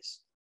 countries.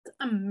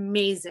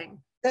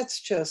 Amazing. That's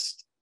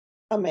just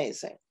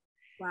amazing.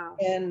 Wow.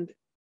 And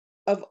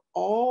of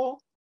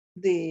all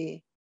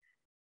the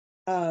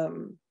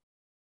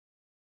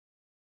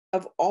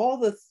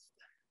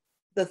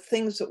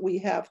things that we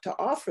have to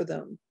offer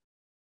them,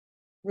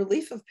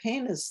 relief of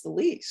pain is the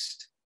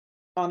least,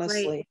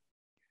 honestly.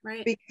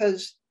 Right.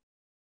 Because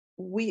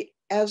we,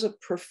 as a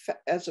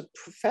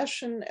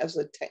profession, as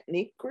a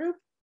technique group,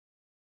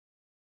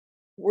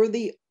 we're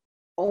the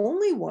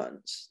only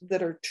ones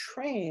that are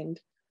trained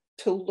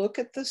to look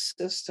at the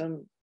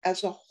system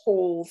as a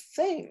whole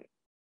thing.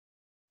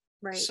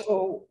 Right.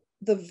 So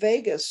the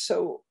vagus,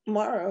 so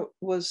Mara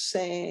was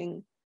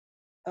saying,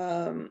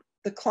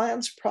 the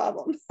client's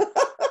problem.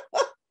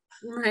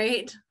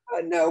 Right.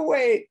 No,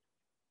 wait.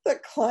 The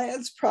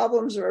client's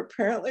problems are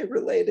apparently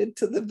related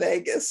to the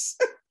vagus.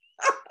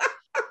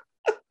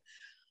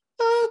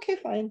 Okay,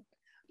 fine.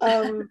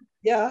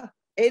 Yeah,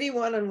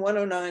 81 and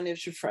 109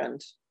 is your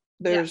friend.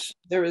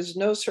 There is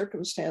no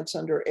circumstance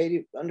under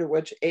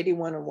which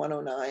 81 and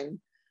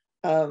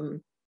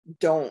 109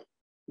 don't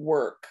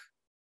work.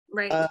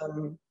 Right.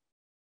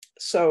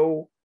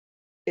 So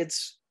it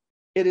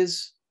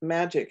is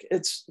magic.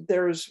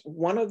 There's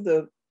one of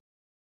the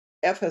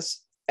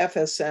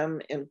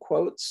FSM in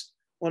quotes,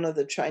 one of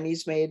the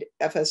Chinese made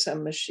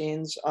FSM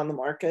machines on the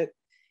market.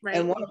 Right.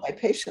 And one of my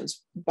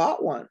patients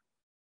bought one.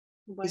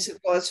 He said,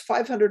 well, it's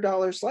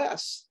 $500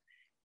 less.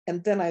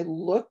 And then I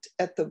looked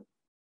at the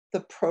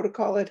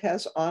protocol it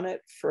has on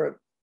it for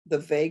the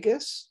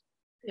vagus.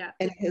 Yeah.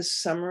 And his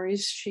summary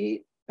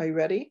sheet. Are you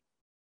ready?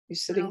 You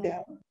sitting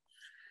down?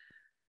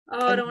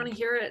 Oh, I don't want to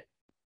hear it.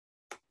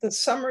 The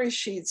summary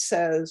sheet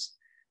says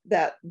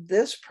that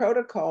this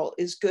protocol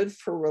is good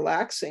for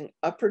relaxing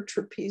upper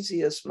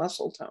trapezius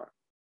muscle tone.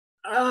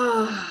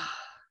 Oh.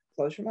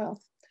 Close your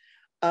mouth.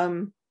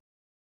 And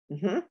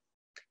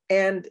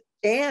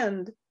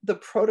the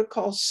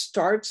protocol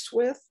starts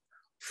with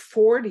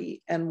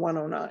 40 and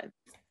 109.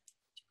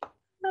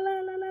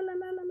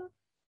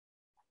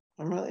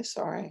 I'm really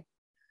sorry.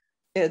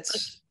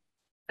 It's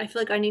I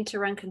feel like I need to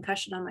run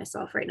concussion on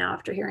myself right now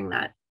after hearing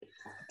that.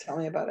 Tell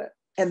me about it.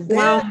 And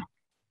then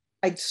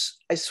I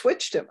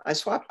switched him. I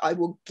swapped. I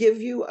will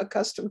give you a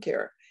custom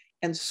care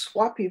and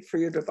swap you for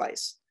your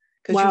device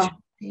because you should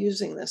be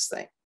using this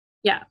thing.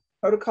 Yeah.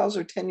 Protocols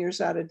are 10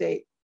 years out of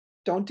date.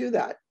 Don't do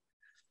that.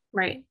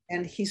 Right.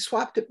 And he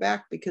swapped it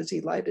back because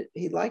he liked it.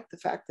 He liked the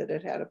fact that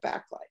it had a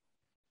backlight.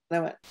 And I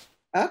went,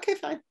 okay,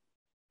 fine.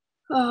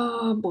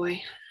 Oh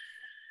boy.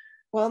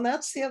 Well, and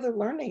that's the other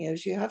learning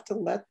is you have to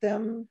let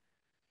them,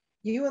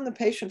 you and the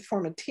patient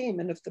form a team.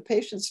 And if the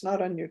patient's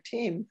not on your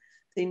team,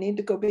 they need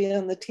to go be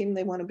on the team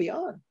they want to be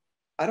on.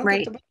 I don't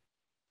get the,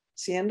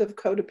 it's the end of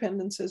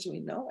codependence as we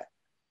know it.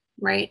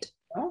 Right.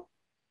 Oh.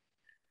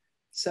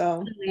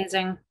 So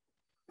amazing.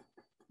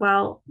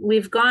 Well,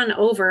 we've gone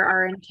over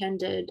our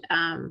intended,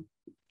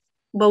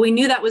 well, we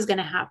knew that was going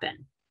to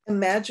happen.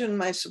 Imagine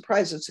my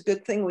surprise. It's a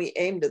good thing we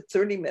aimed at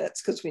 30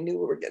 minutes because we knew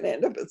we were going to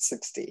end up at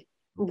 60.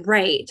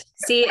 Right.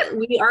 See,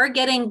 we are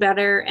getting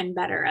better and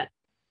better at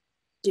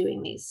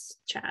doing these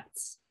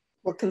chats.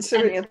 Well,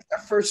 considering it's our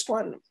first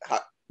one,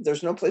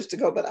 there's no place to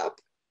go but up.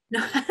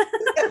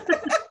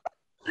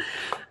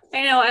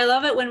 I know. I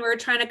love it when we're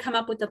trying to come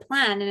up with a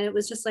plan and it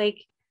was just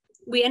like,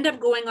 we end up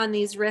going on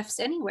these riffs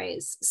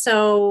anyways.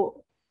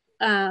 So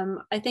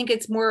I think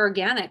it's more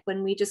organic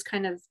when we just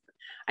kind of,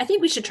 I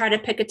think we should try to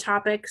pick a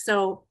topic.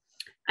 So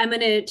I'm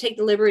going to take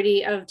the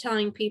liberty of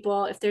telling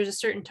people if there's a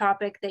certain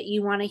topic that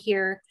you want to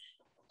hear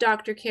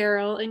Dr.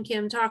 Carol and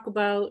Kim talk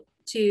about,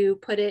 to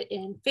put it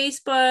in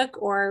Facebook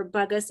or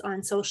bug us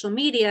on social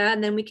media.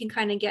 And then we can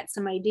kind of get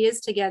some ideas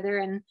together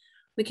and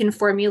we can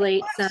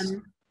formulate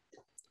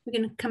we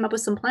can come up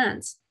with some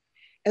plans.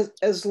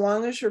 As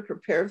long as you're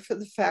prepared for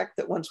the fact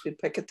that once we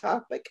pick a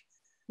topic,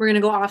 we're going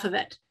to go off of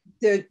it.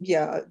 There's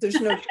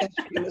no chance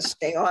you're going to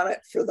stay on it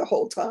for the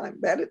whole time.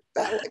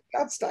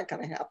 That's not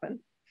going to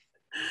happen.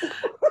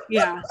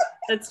 Yeah,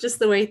 that's just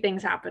the way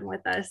things happen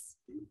with us.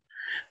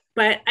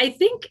 But I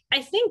think,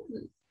 I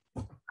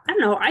don't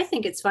know, I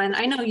think it's fun.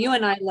 I know you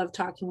and I love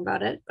talking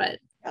about it, but.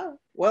 Yeah,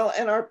 well,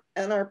 and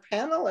our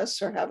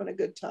panelists are having a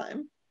good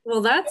time.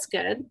 Well, that's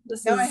good.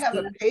 Now I have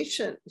a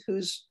patient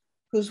who's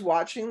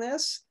watching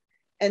this,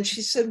 and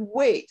she said,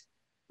 wait,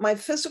 my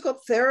physical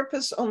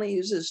therapist only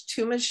uses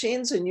 2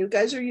 machines and you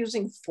guys are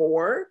using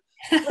 4?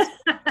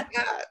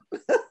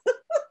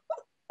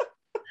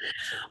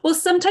 Well,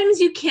 sometimes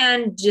you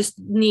can just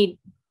need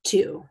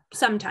 2,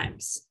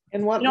 sometimes.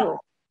 In what world?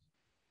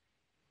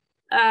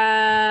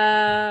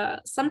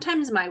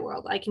 Sometimes my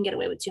world, I can get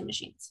away with 2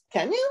 machines.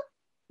 Can you?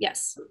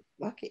 Yes.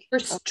 Lucky. For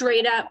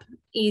straight up,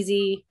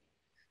 easy.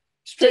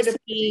 Straight up,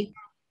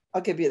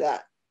 I'll give you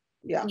that.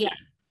 Yeah.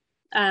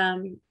 Yeah.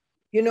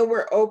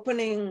 We're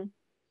opening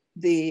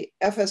the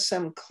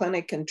FSM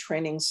Clinic and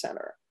Training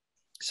Center.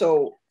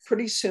 So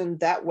pretty soon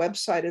that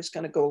website is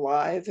going to go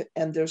live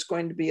and there's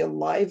going to be a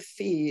live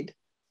feed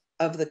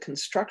of the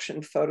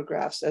construction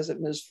photographs as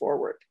it moves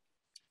forward.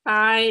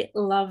 I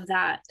love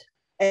that.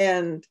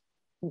 And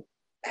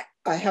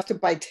I have to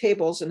buy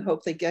tables and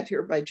hope they get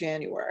here by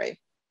January,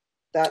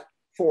 that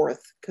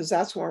 4th, because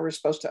that's when we're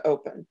supposed to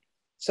open.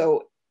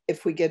 So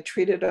if we get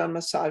treated on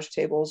massage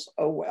tables,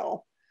 oh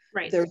well.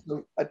 Right. There's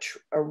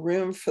a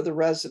room for the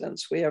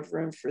residents. We have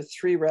room for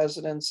 3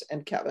 residents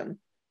and Kevin.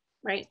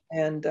 Right.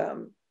 And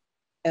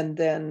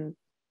then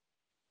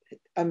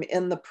I'm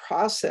in the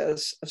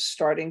process of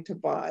starting to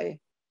buy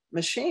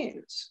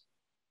machines.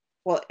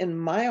 Well, in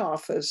my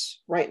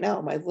office right now,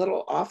 my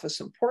little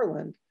office in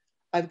Portland,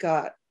 I've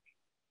got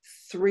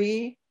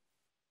 3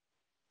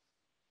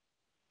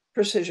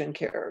 precision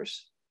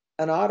cares,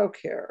 an auto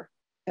care,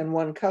 and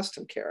 1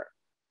 custom care.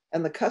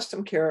 And the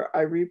custom care,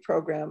 I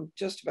reprogram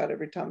just about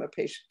every time a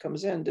patient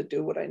comes in to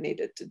do what I need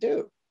it to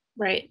do.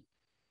 Right.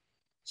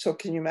 So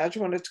can you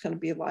imagine what it's going to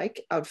be like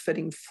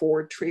outfitting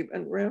 4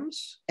 treatment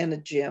rooms and a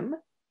gym?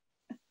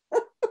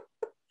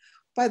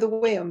 By the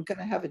way, I'm going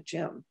to have a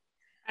gym.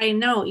 I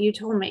know, you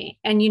told me,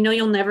 and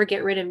you'll never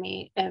get rid of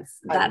me if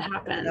that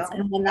happens.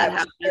 And when that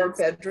happens, I have a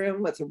spare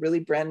bedroom with a really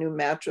brand new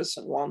mattress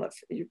and walnut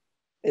for you.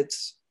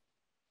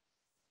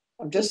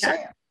 I'm just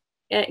saying.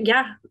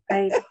 Yeah,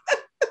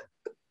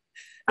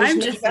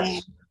 I'm just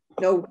saying.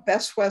 No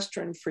Best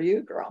Western for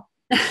you, girl.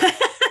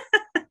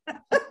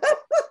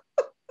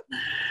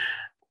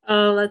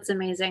 Oh, that's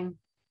amazing.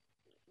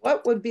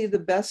 What would be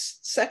the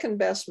second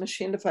best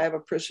machine if I have a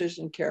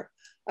precision care?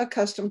 A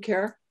custom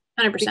care.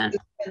 100%.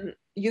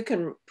 You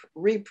can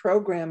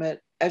reprogram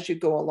it as you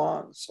go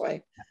along. So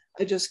I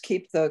just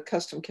keep the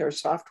custom care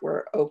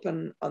software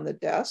open on the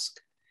desk.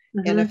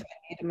 Mm-hmm. And if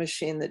I need a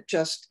machine that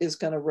just is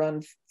going to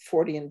run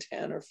 40 and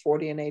 10 or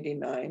 40 and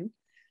 89,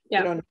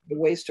 you don't have to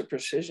waste a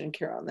precision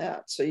care on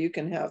that. So you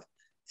can have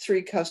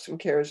 3 custom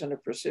cares and a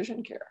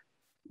precision care.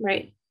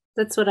 Right.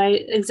 That's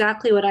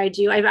exactly what I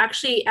do. I've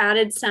actually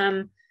added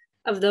some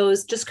of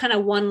those just kind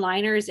of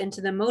one-liners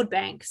into the mode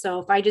bank. So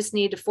if I just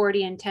need a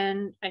 40 and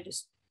 10,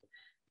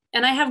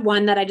 and I have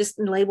one that I just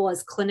label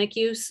as clinic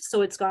use.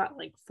 So it's got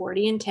like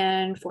 40 and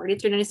 10,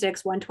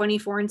 4396,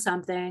 124 and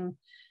something.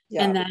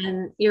 Yeah. And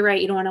then you're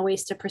right, you don't want to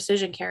waste a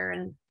precision care.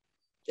 And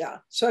yeah.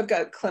 So I've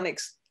got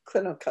clinics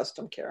Clinical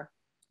Custom Care.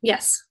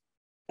 Yes.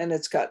 And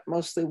it's got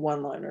mostly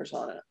one-liners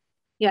on it.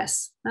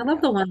 Yes. I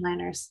love the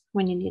one-liners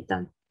when you need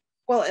them.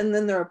 Well, and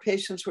then there are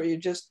patients where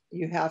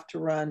you have to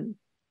run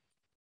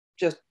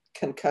just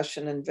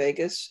concussion and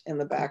vagus in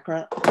the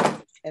background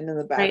and in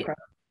the background,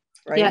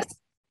 right? Yes.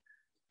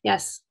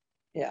 Yes.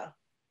 Yeah.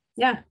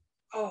 Yeah.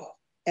 Oh,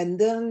 and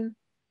then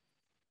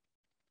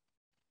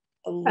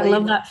I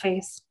love that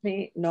face.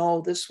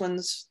 No, this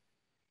one's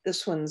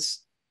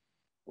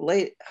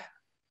late.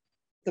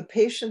 The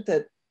patient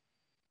that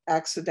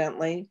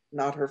accidentally,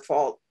 not her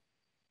fault,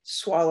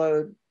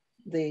 swallowed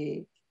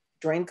the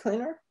drain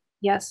cleaner.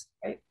 Yes.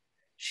 Right.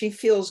 She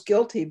feels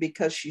guilty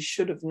because she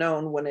should have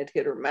known when it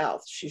hit her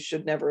mouth. She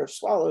should never have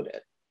swallowed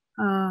it.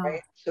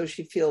 Right. So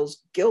she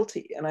feels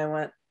guilty. And I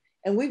went,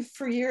 and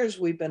for years,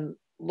 we've been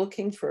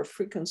looking for a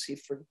frequency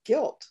for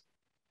guilt.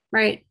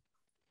 Right.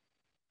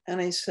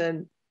 And I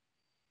said,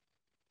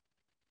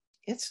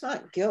 it's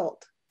not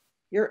guilt.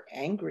 You're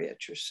angry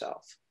at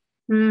yourself.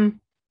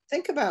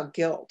 Think about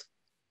guilt.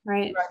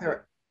 Right. You're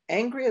either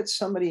angry at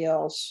somebody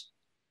else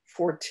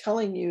for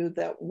telling you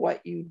that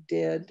what you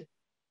did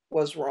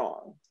was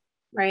wrong.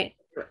 Right.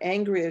 You're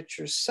angry at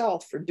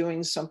yourself for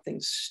doing something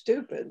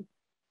stupid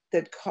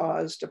that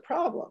caused a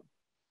problem.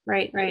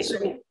 Right. Right.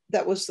 So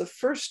that was the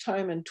first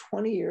time in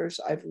 20 years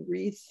I've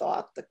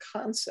rethought the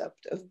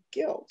concept of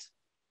guilt.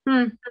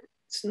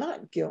 It's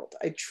not guilt.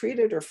 I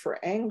treated her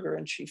for anger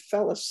and she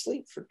fell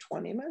asleep for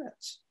 20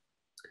 minutes.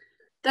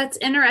 That's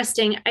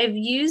interesting. I've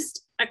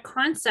used a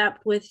concept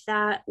with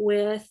that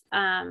with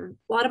a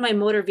lot of my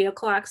motor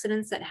vehicle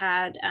accidents that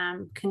had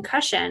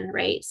concussion,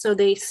 right? So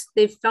they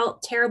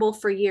felt terrible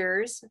for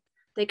years.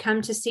 They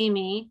come to see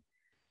me.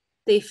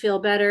 They feel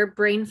better.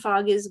 Brain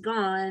fog is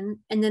gone.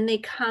 And then they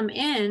come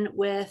in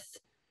with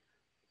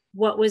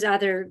what was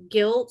either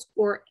guilt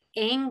or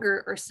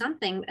anger or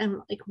something.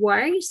 And like,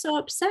 why are you so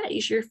upset?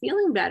 You're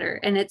feeling better.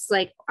 And it's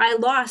like, I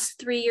lost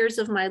 3 years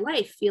of my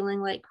life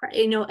feeling like,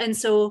 and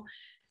so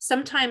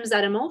sometimes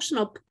that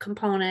emotional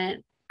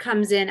component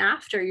comes in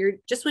after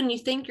when you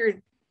think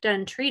you're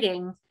done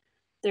treating,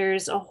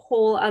 there's a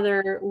whole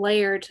other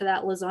layer to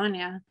that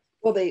lasagna.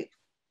 Well,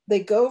 they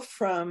go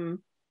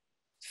from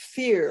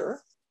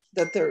fear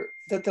that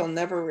they'll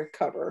never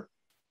recover.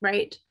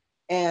 Right.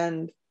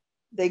 And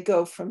they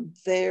go from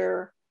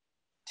there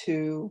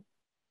to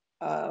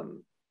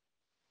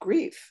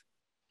grief.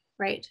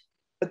 Right.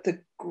 But the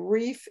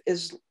grief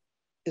is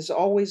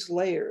always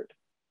layered.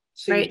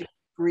 So you do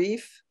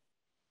grief,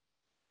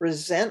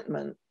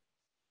 resentment.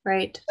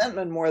 Right.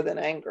 Resentment more than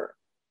anger.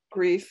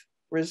 Grief,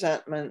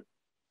 resentment,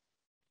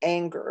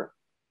 anger.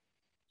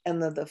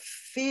 And then the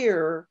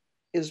fear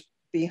is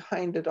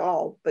behind it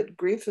all, but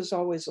grief is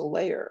always a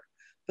layer.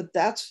 But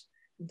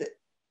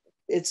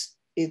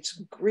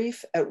it's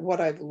grief at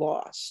what I've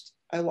lost.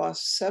 I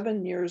lost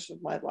 7 years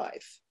of my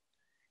life.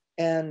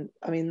 And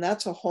I mean,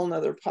 that's a whole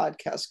nother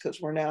podcast because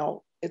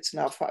it's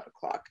now 5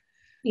 o'clock.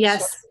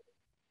 Yes.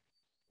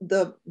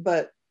 So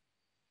but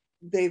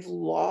they've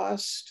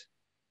lost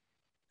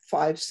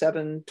 5,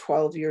 7,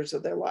 12 years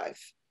of their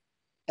life.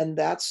 And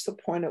that's the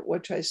point at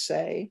which I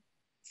say,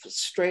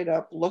 straight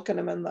up, looking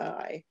them in the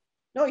eye,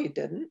 no, you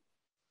didn't.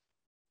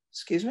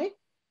 Excuse me?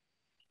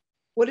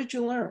 What did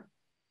you learn?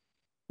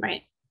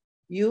 Right.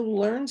 You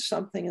learned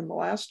something in the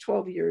last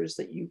 12 years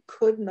that you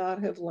could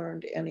not have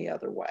learned any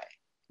other way.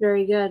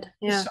 Very good.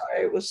 Yeah. I'm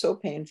sorry it was so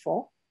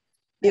painful.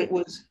 Right. It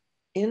was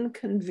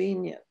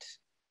inconvenient.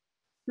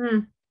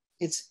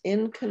 It's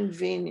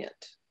inconvenient.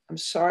 I'm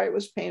sorry it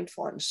was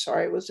painful. I'm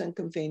sorry it was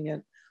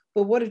inconvenient.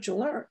 But what did you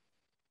learn?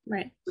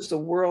 Right. Does the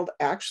world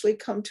actually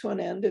come to an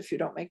end if you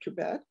don't make your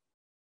bed?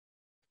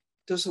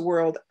 Does the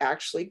world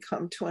actually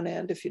come to an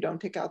end if you don't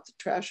take out the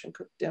trash and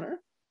cook dinner?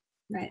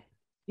 Right.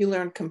 You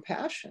learn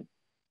compassion.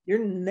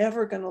 You're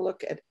never going to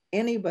look at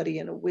anybody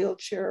in a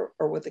wheelchair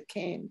or with a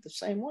cane the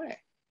same way.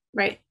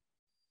 Right.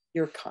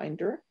 You're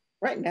kinder.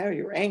 Right now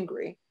you're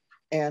angry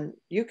and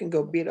you can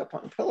go beat up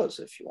on pillows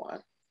if you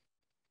want.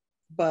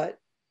 But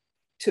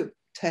to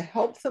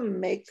help them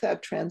make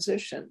that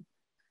transition,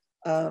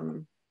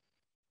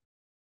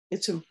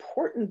 it's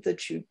important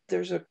that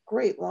there's a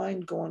great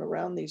line going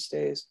around these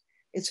days.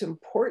 It's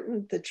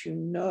important that you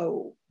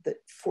know that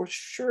for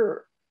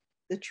sure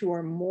that you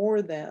are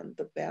more than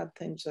the bad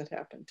things that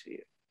happen to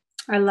you.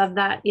 I love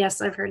that. Yes,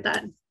 I've heard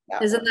that.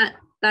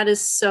 That is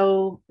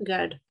so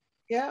good.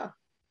 Yeah,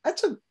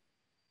 that's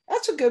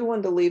a good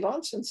one to leave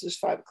on since it's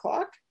 5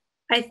 o'clock.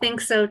 I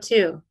think so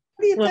too.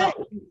 What do you think?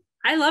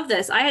 I love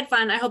this. I had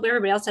fun. I hope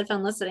everybody else had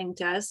fun listening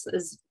to us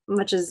as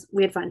much as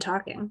we had fun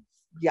talking.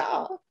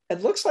 Yeah,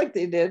 it looks like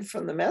they did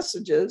from the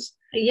messages.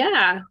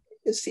 Yeah.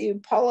 To see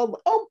Paula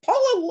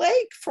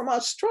Lake from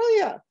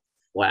Australia.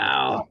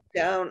 Wow.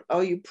 Down. Oh,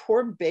 you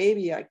poor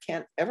baby. I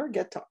can't ever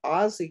get to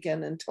Oz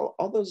again until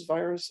all those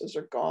viruses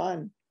are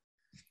gone.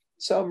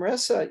 So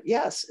Marissa,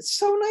 yes, it's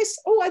so nice.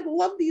 Oh, I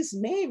love these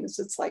names.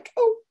 It's like,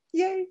 oh,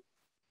 yay.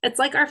 It's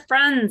like our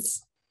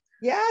friends.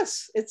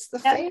 Yes, it's the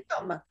fam.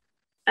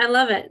 I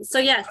love it. So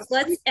yes,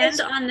 let's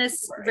end on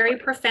this very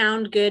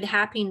profound, good,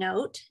 happy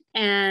note.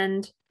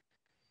 And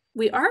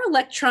We are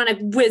electronic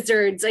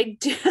wizards. I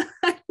do.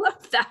 I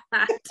love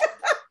that.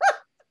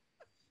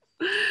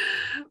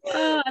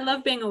 Oh, I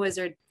love being a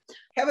wizard.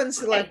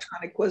 Kevin's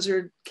electronic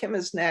wizard. Kim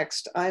is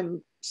next.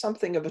 I'm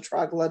something of a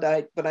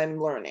troglodyte, but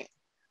I'm learning.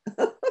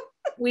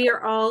 We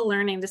are all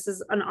learning. This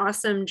is an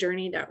awesome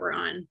journey that we're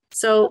on.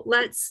 So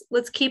let's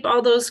keep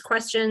all those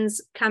questions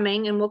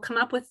coming, and we'll come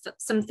up with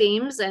some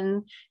themes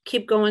and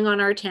keep going on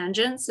our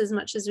tangents as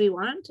much as we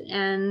want.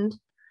 And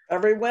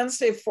every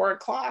Wednesday, 4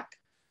 o'clock.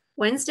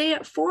 Wednesday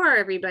at 4,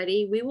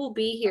 everybody. We will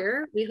be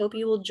here. We hope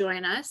you will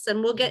join us,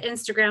 and we'll get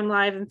Instagram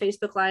Live and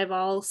Facebook Live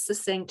all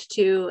succinct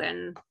too,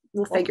 and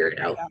we'll figure it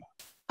out.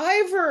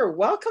 Ivor,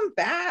 welcome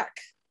back.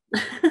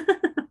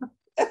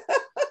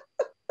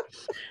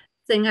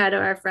 Saying hi to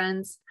our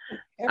friends.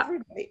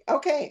 Everybody.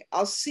 Okay,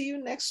 I'll see you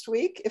next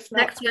week. If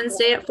not next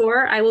Wednesday at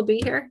 4, I will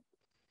be here.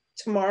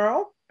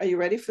 Tomorrow, are you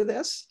ready for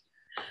this?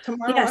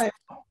 Tomorrow, yes.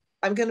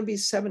 I'm going to be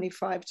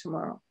 75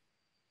 tomorrow.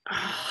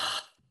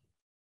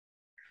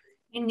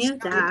 I knew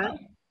that.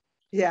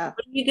 Yeah.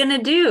 What are you going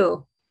to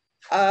do?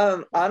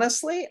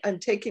 Honestly, I'm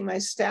taking my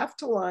staff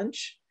to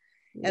lunch,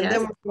 and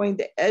then we're going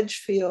to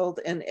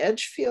Edgefield, and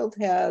Edgefield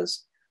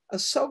has a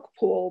soak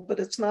pool, but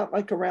it's not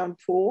like a round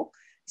pool.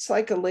 It's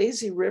like a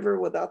lazy river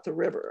without the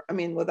river. I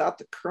mean, without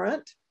the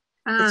current.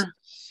 It's a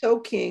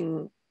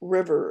soaking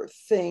river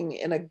thing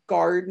in a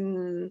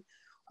garden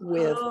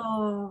with,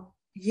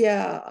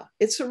 yeah,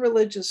 it's a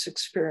religious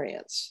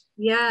experience.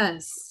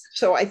 Yes.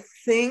 So I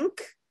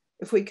think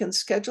if we can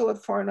schedule it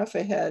far enough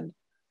ahead,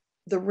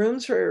 the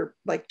rooms are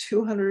like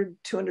 $200,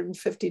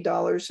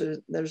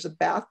 $250. There's a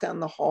bath down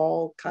the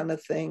hall kind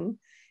of thing.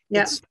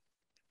 Yeah.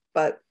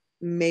 But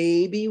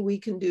maybe we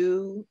can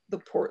do the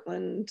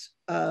Portland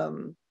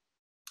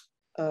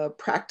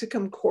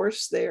practicum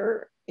course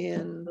there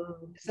in,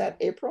 is that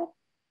April?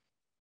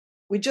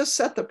 We just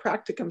set the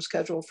practicum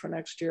schedule for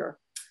next year.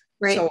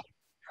 Right. So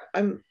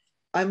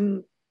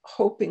I'm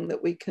hoping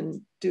that we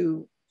can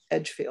do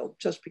Edgefield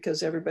just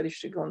because everybody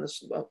should go in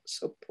this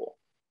soak pool.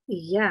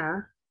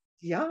 Yeah.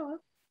 Yeah.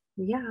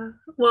 Yeah.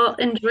 Well,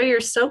 enjoy your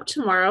soak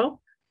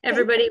tomorrow.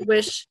 Everybody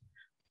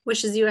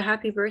wishes you a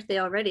happy birthday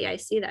already. I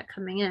see that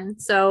coming in.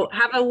 So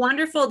have a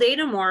wonderful day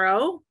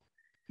tomorrow.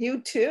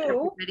 You too.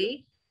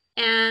 Everybody.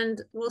 And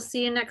we'll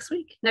see you next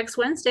week, next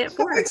Wednesday at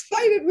 4. I'm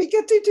excited. We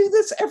get to do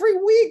this every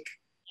week.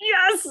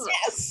 Yes.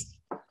 Yes.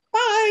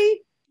 Bye.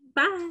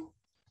 Bye.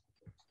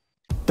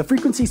 The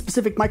Frequency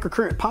Specific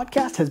Microcurrent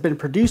podcast has been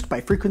produced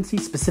by Frequency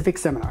Specific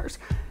Seminars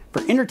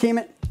for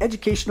entertainment,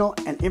 educational,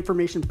 and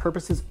information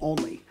purposes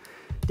only.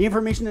 The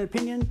information and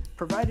opinion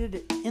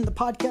provided in the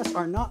podcast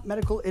are not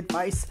medical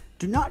advice,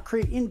 do not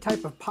create any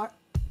type of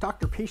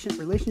doctor-patient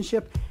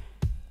relationship,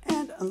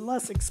 and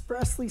unless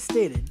expressly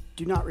stated,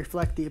 do not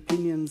reflect the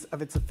opinions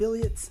of its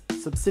affiliates,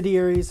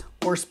 subsidiaries,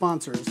 or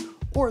sponsors,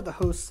 or the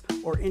hosts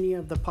or any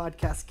of the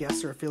podcast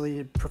guests or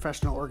affiliated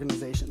professional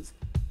organizations.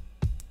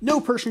 No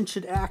person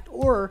should act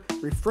or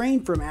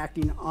refrain from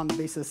acting on the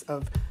basis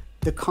of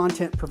the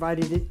content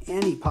provided in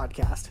any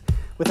podcast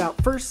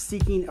without first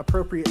seeking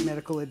appropriate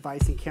medical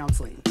advice and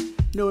counseling.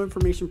 No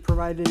information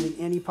provided in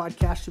any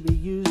podcast should be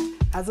used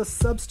as a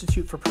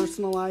substitute for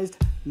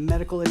personalized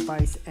medical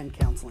advice and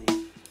counseling.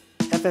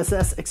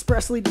 FSS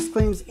expressly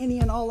disclaims any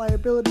and all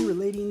liability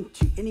relating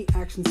to any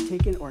actions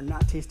taken or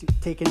not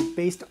taken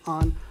based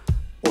on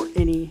or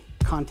any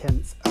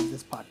contents of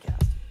this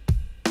podcast.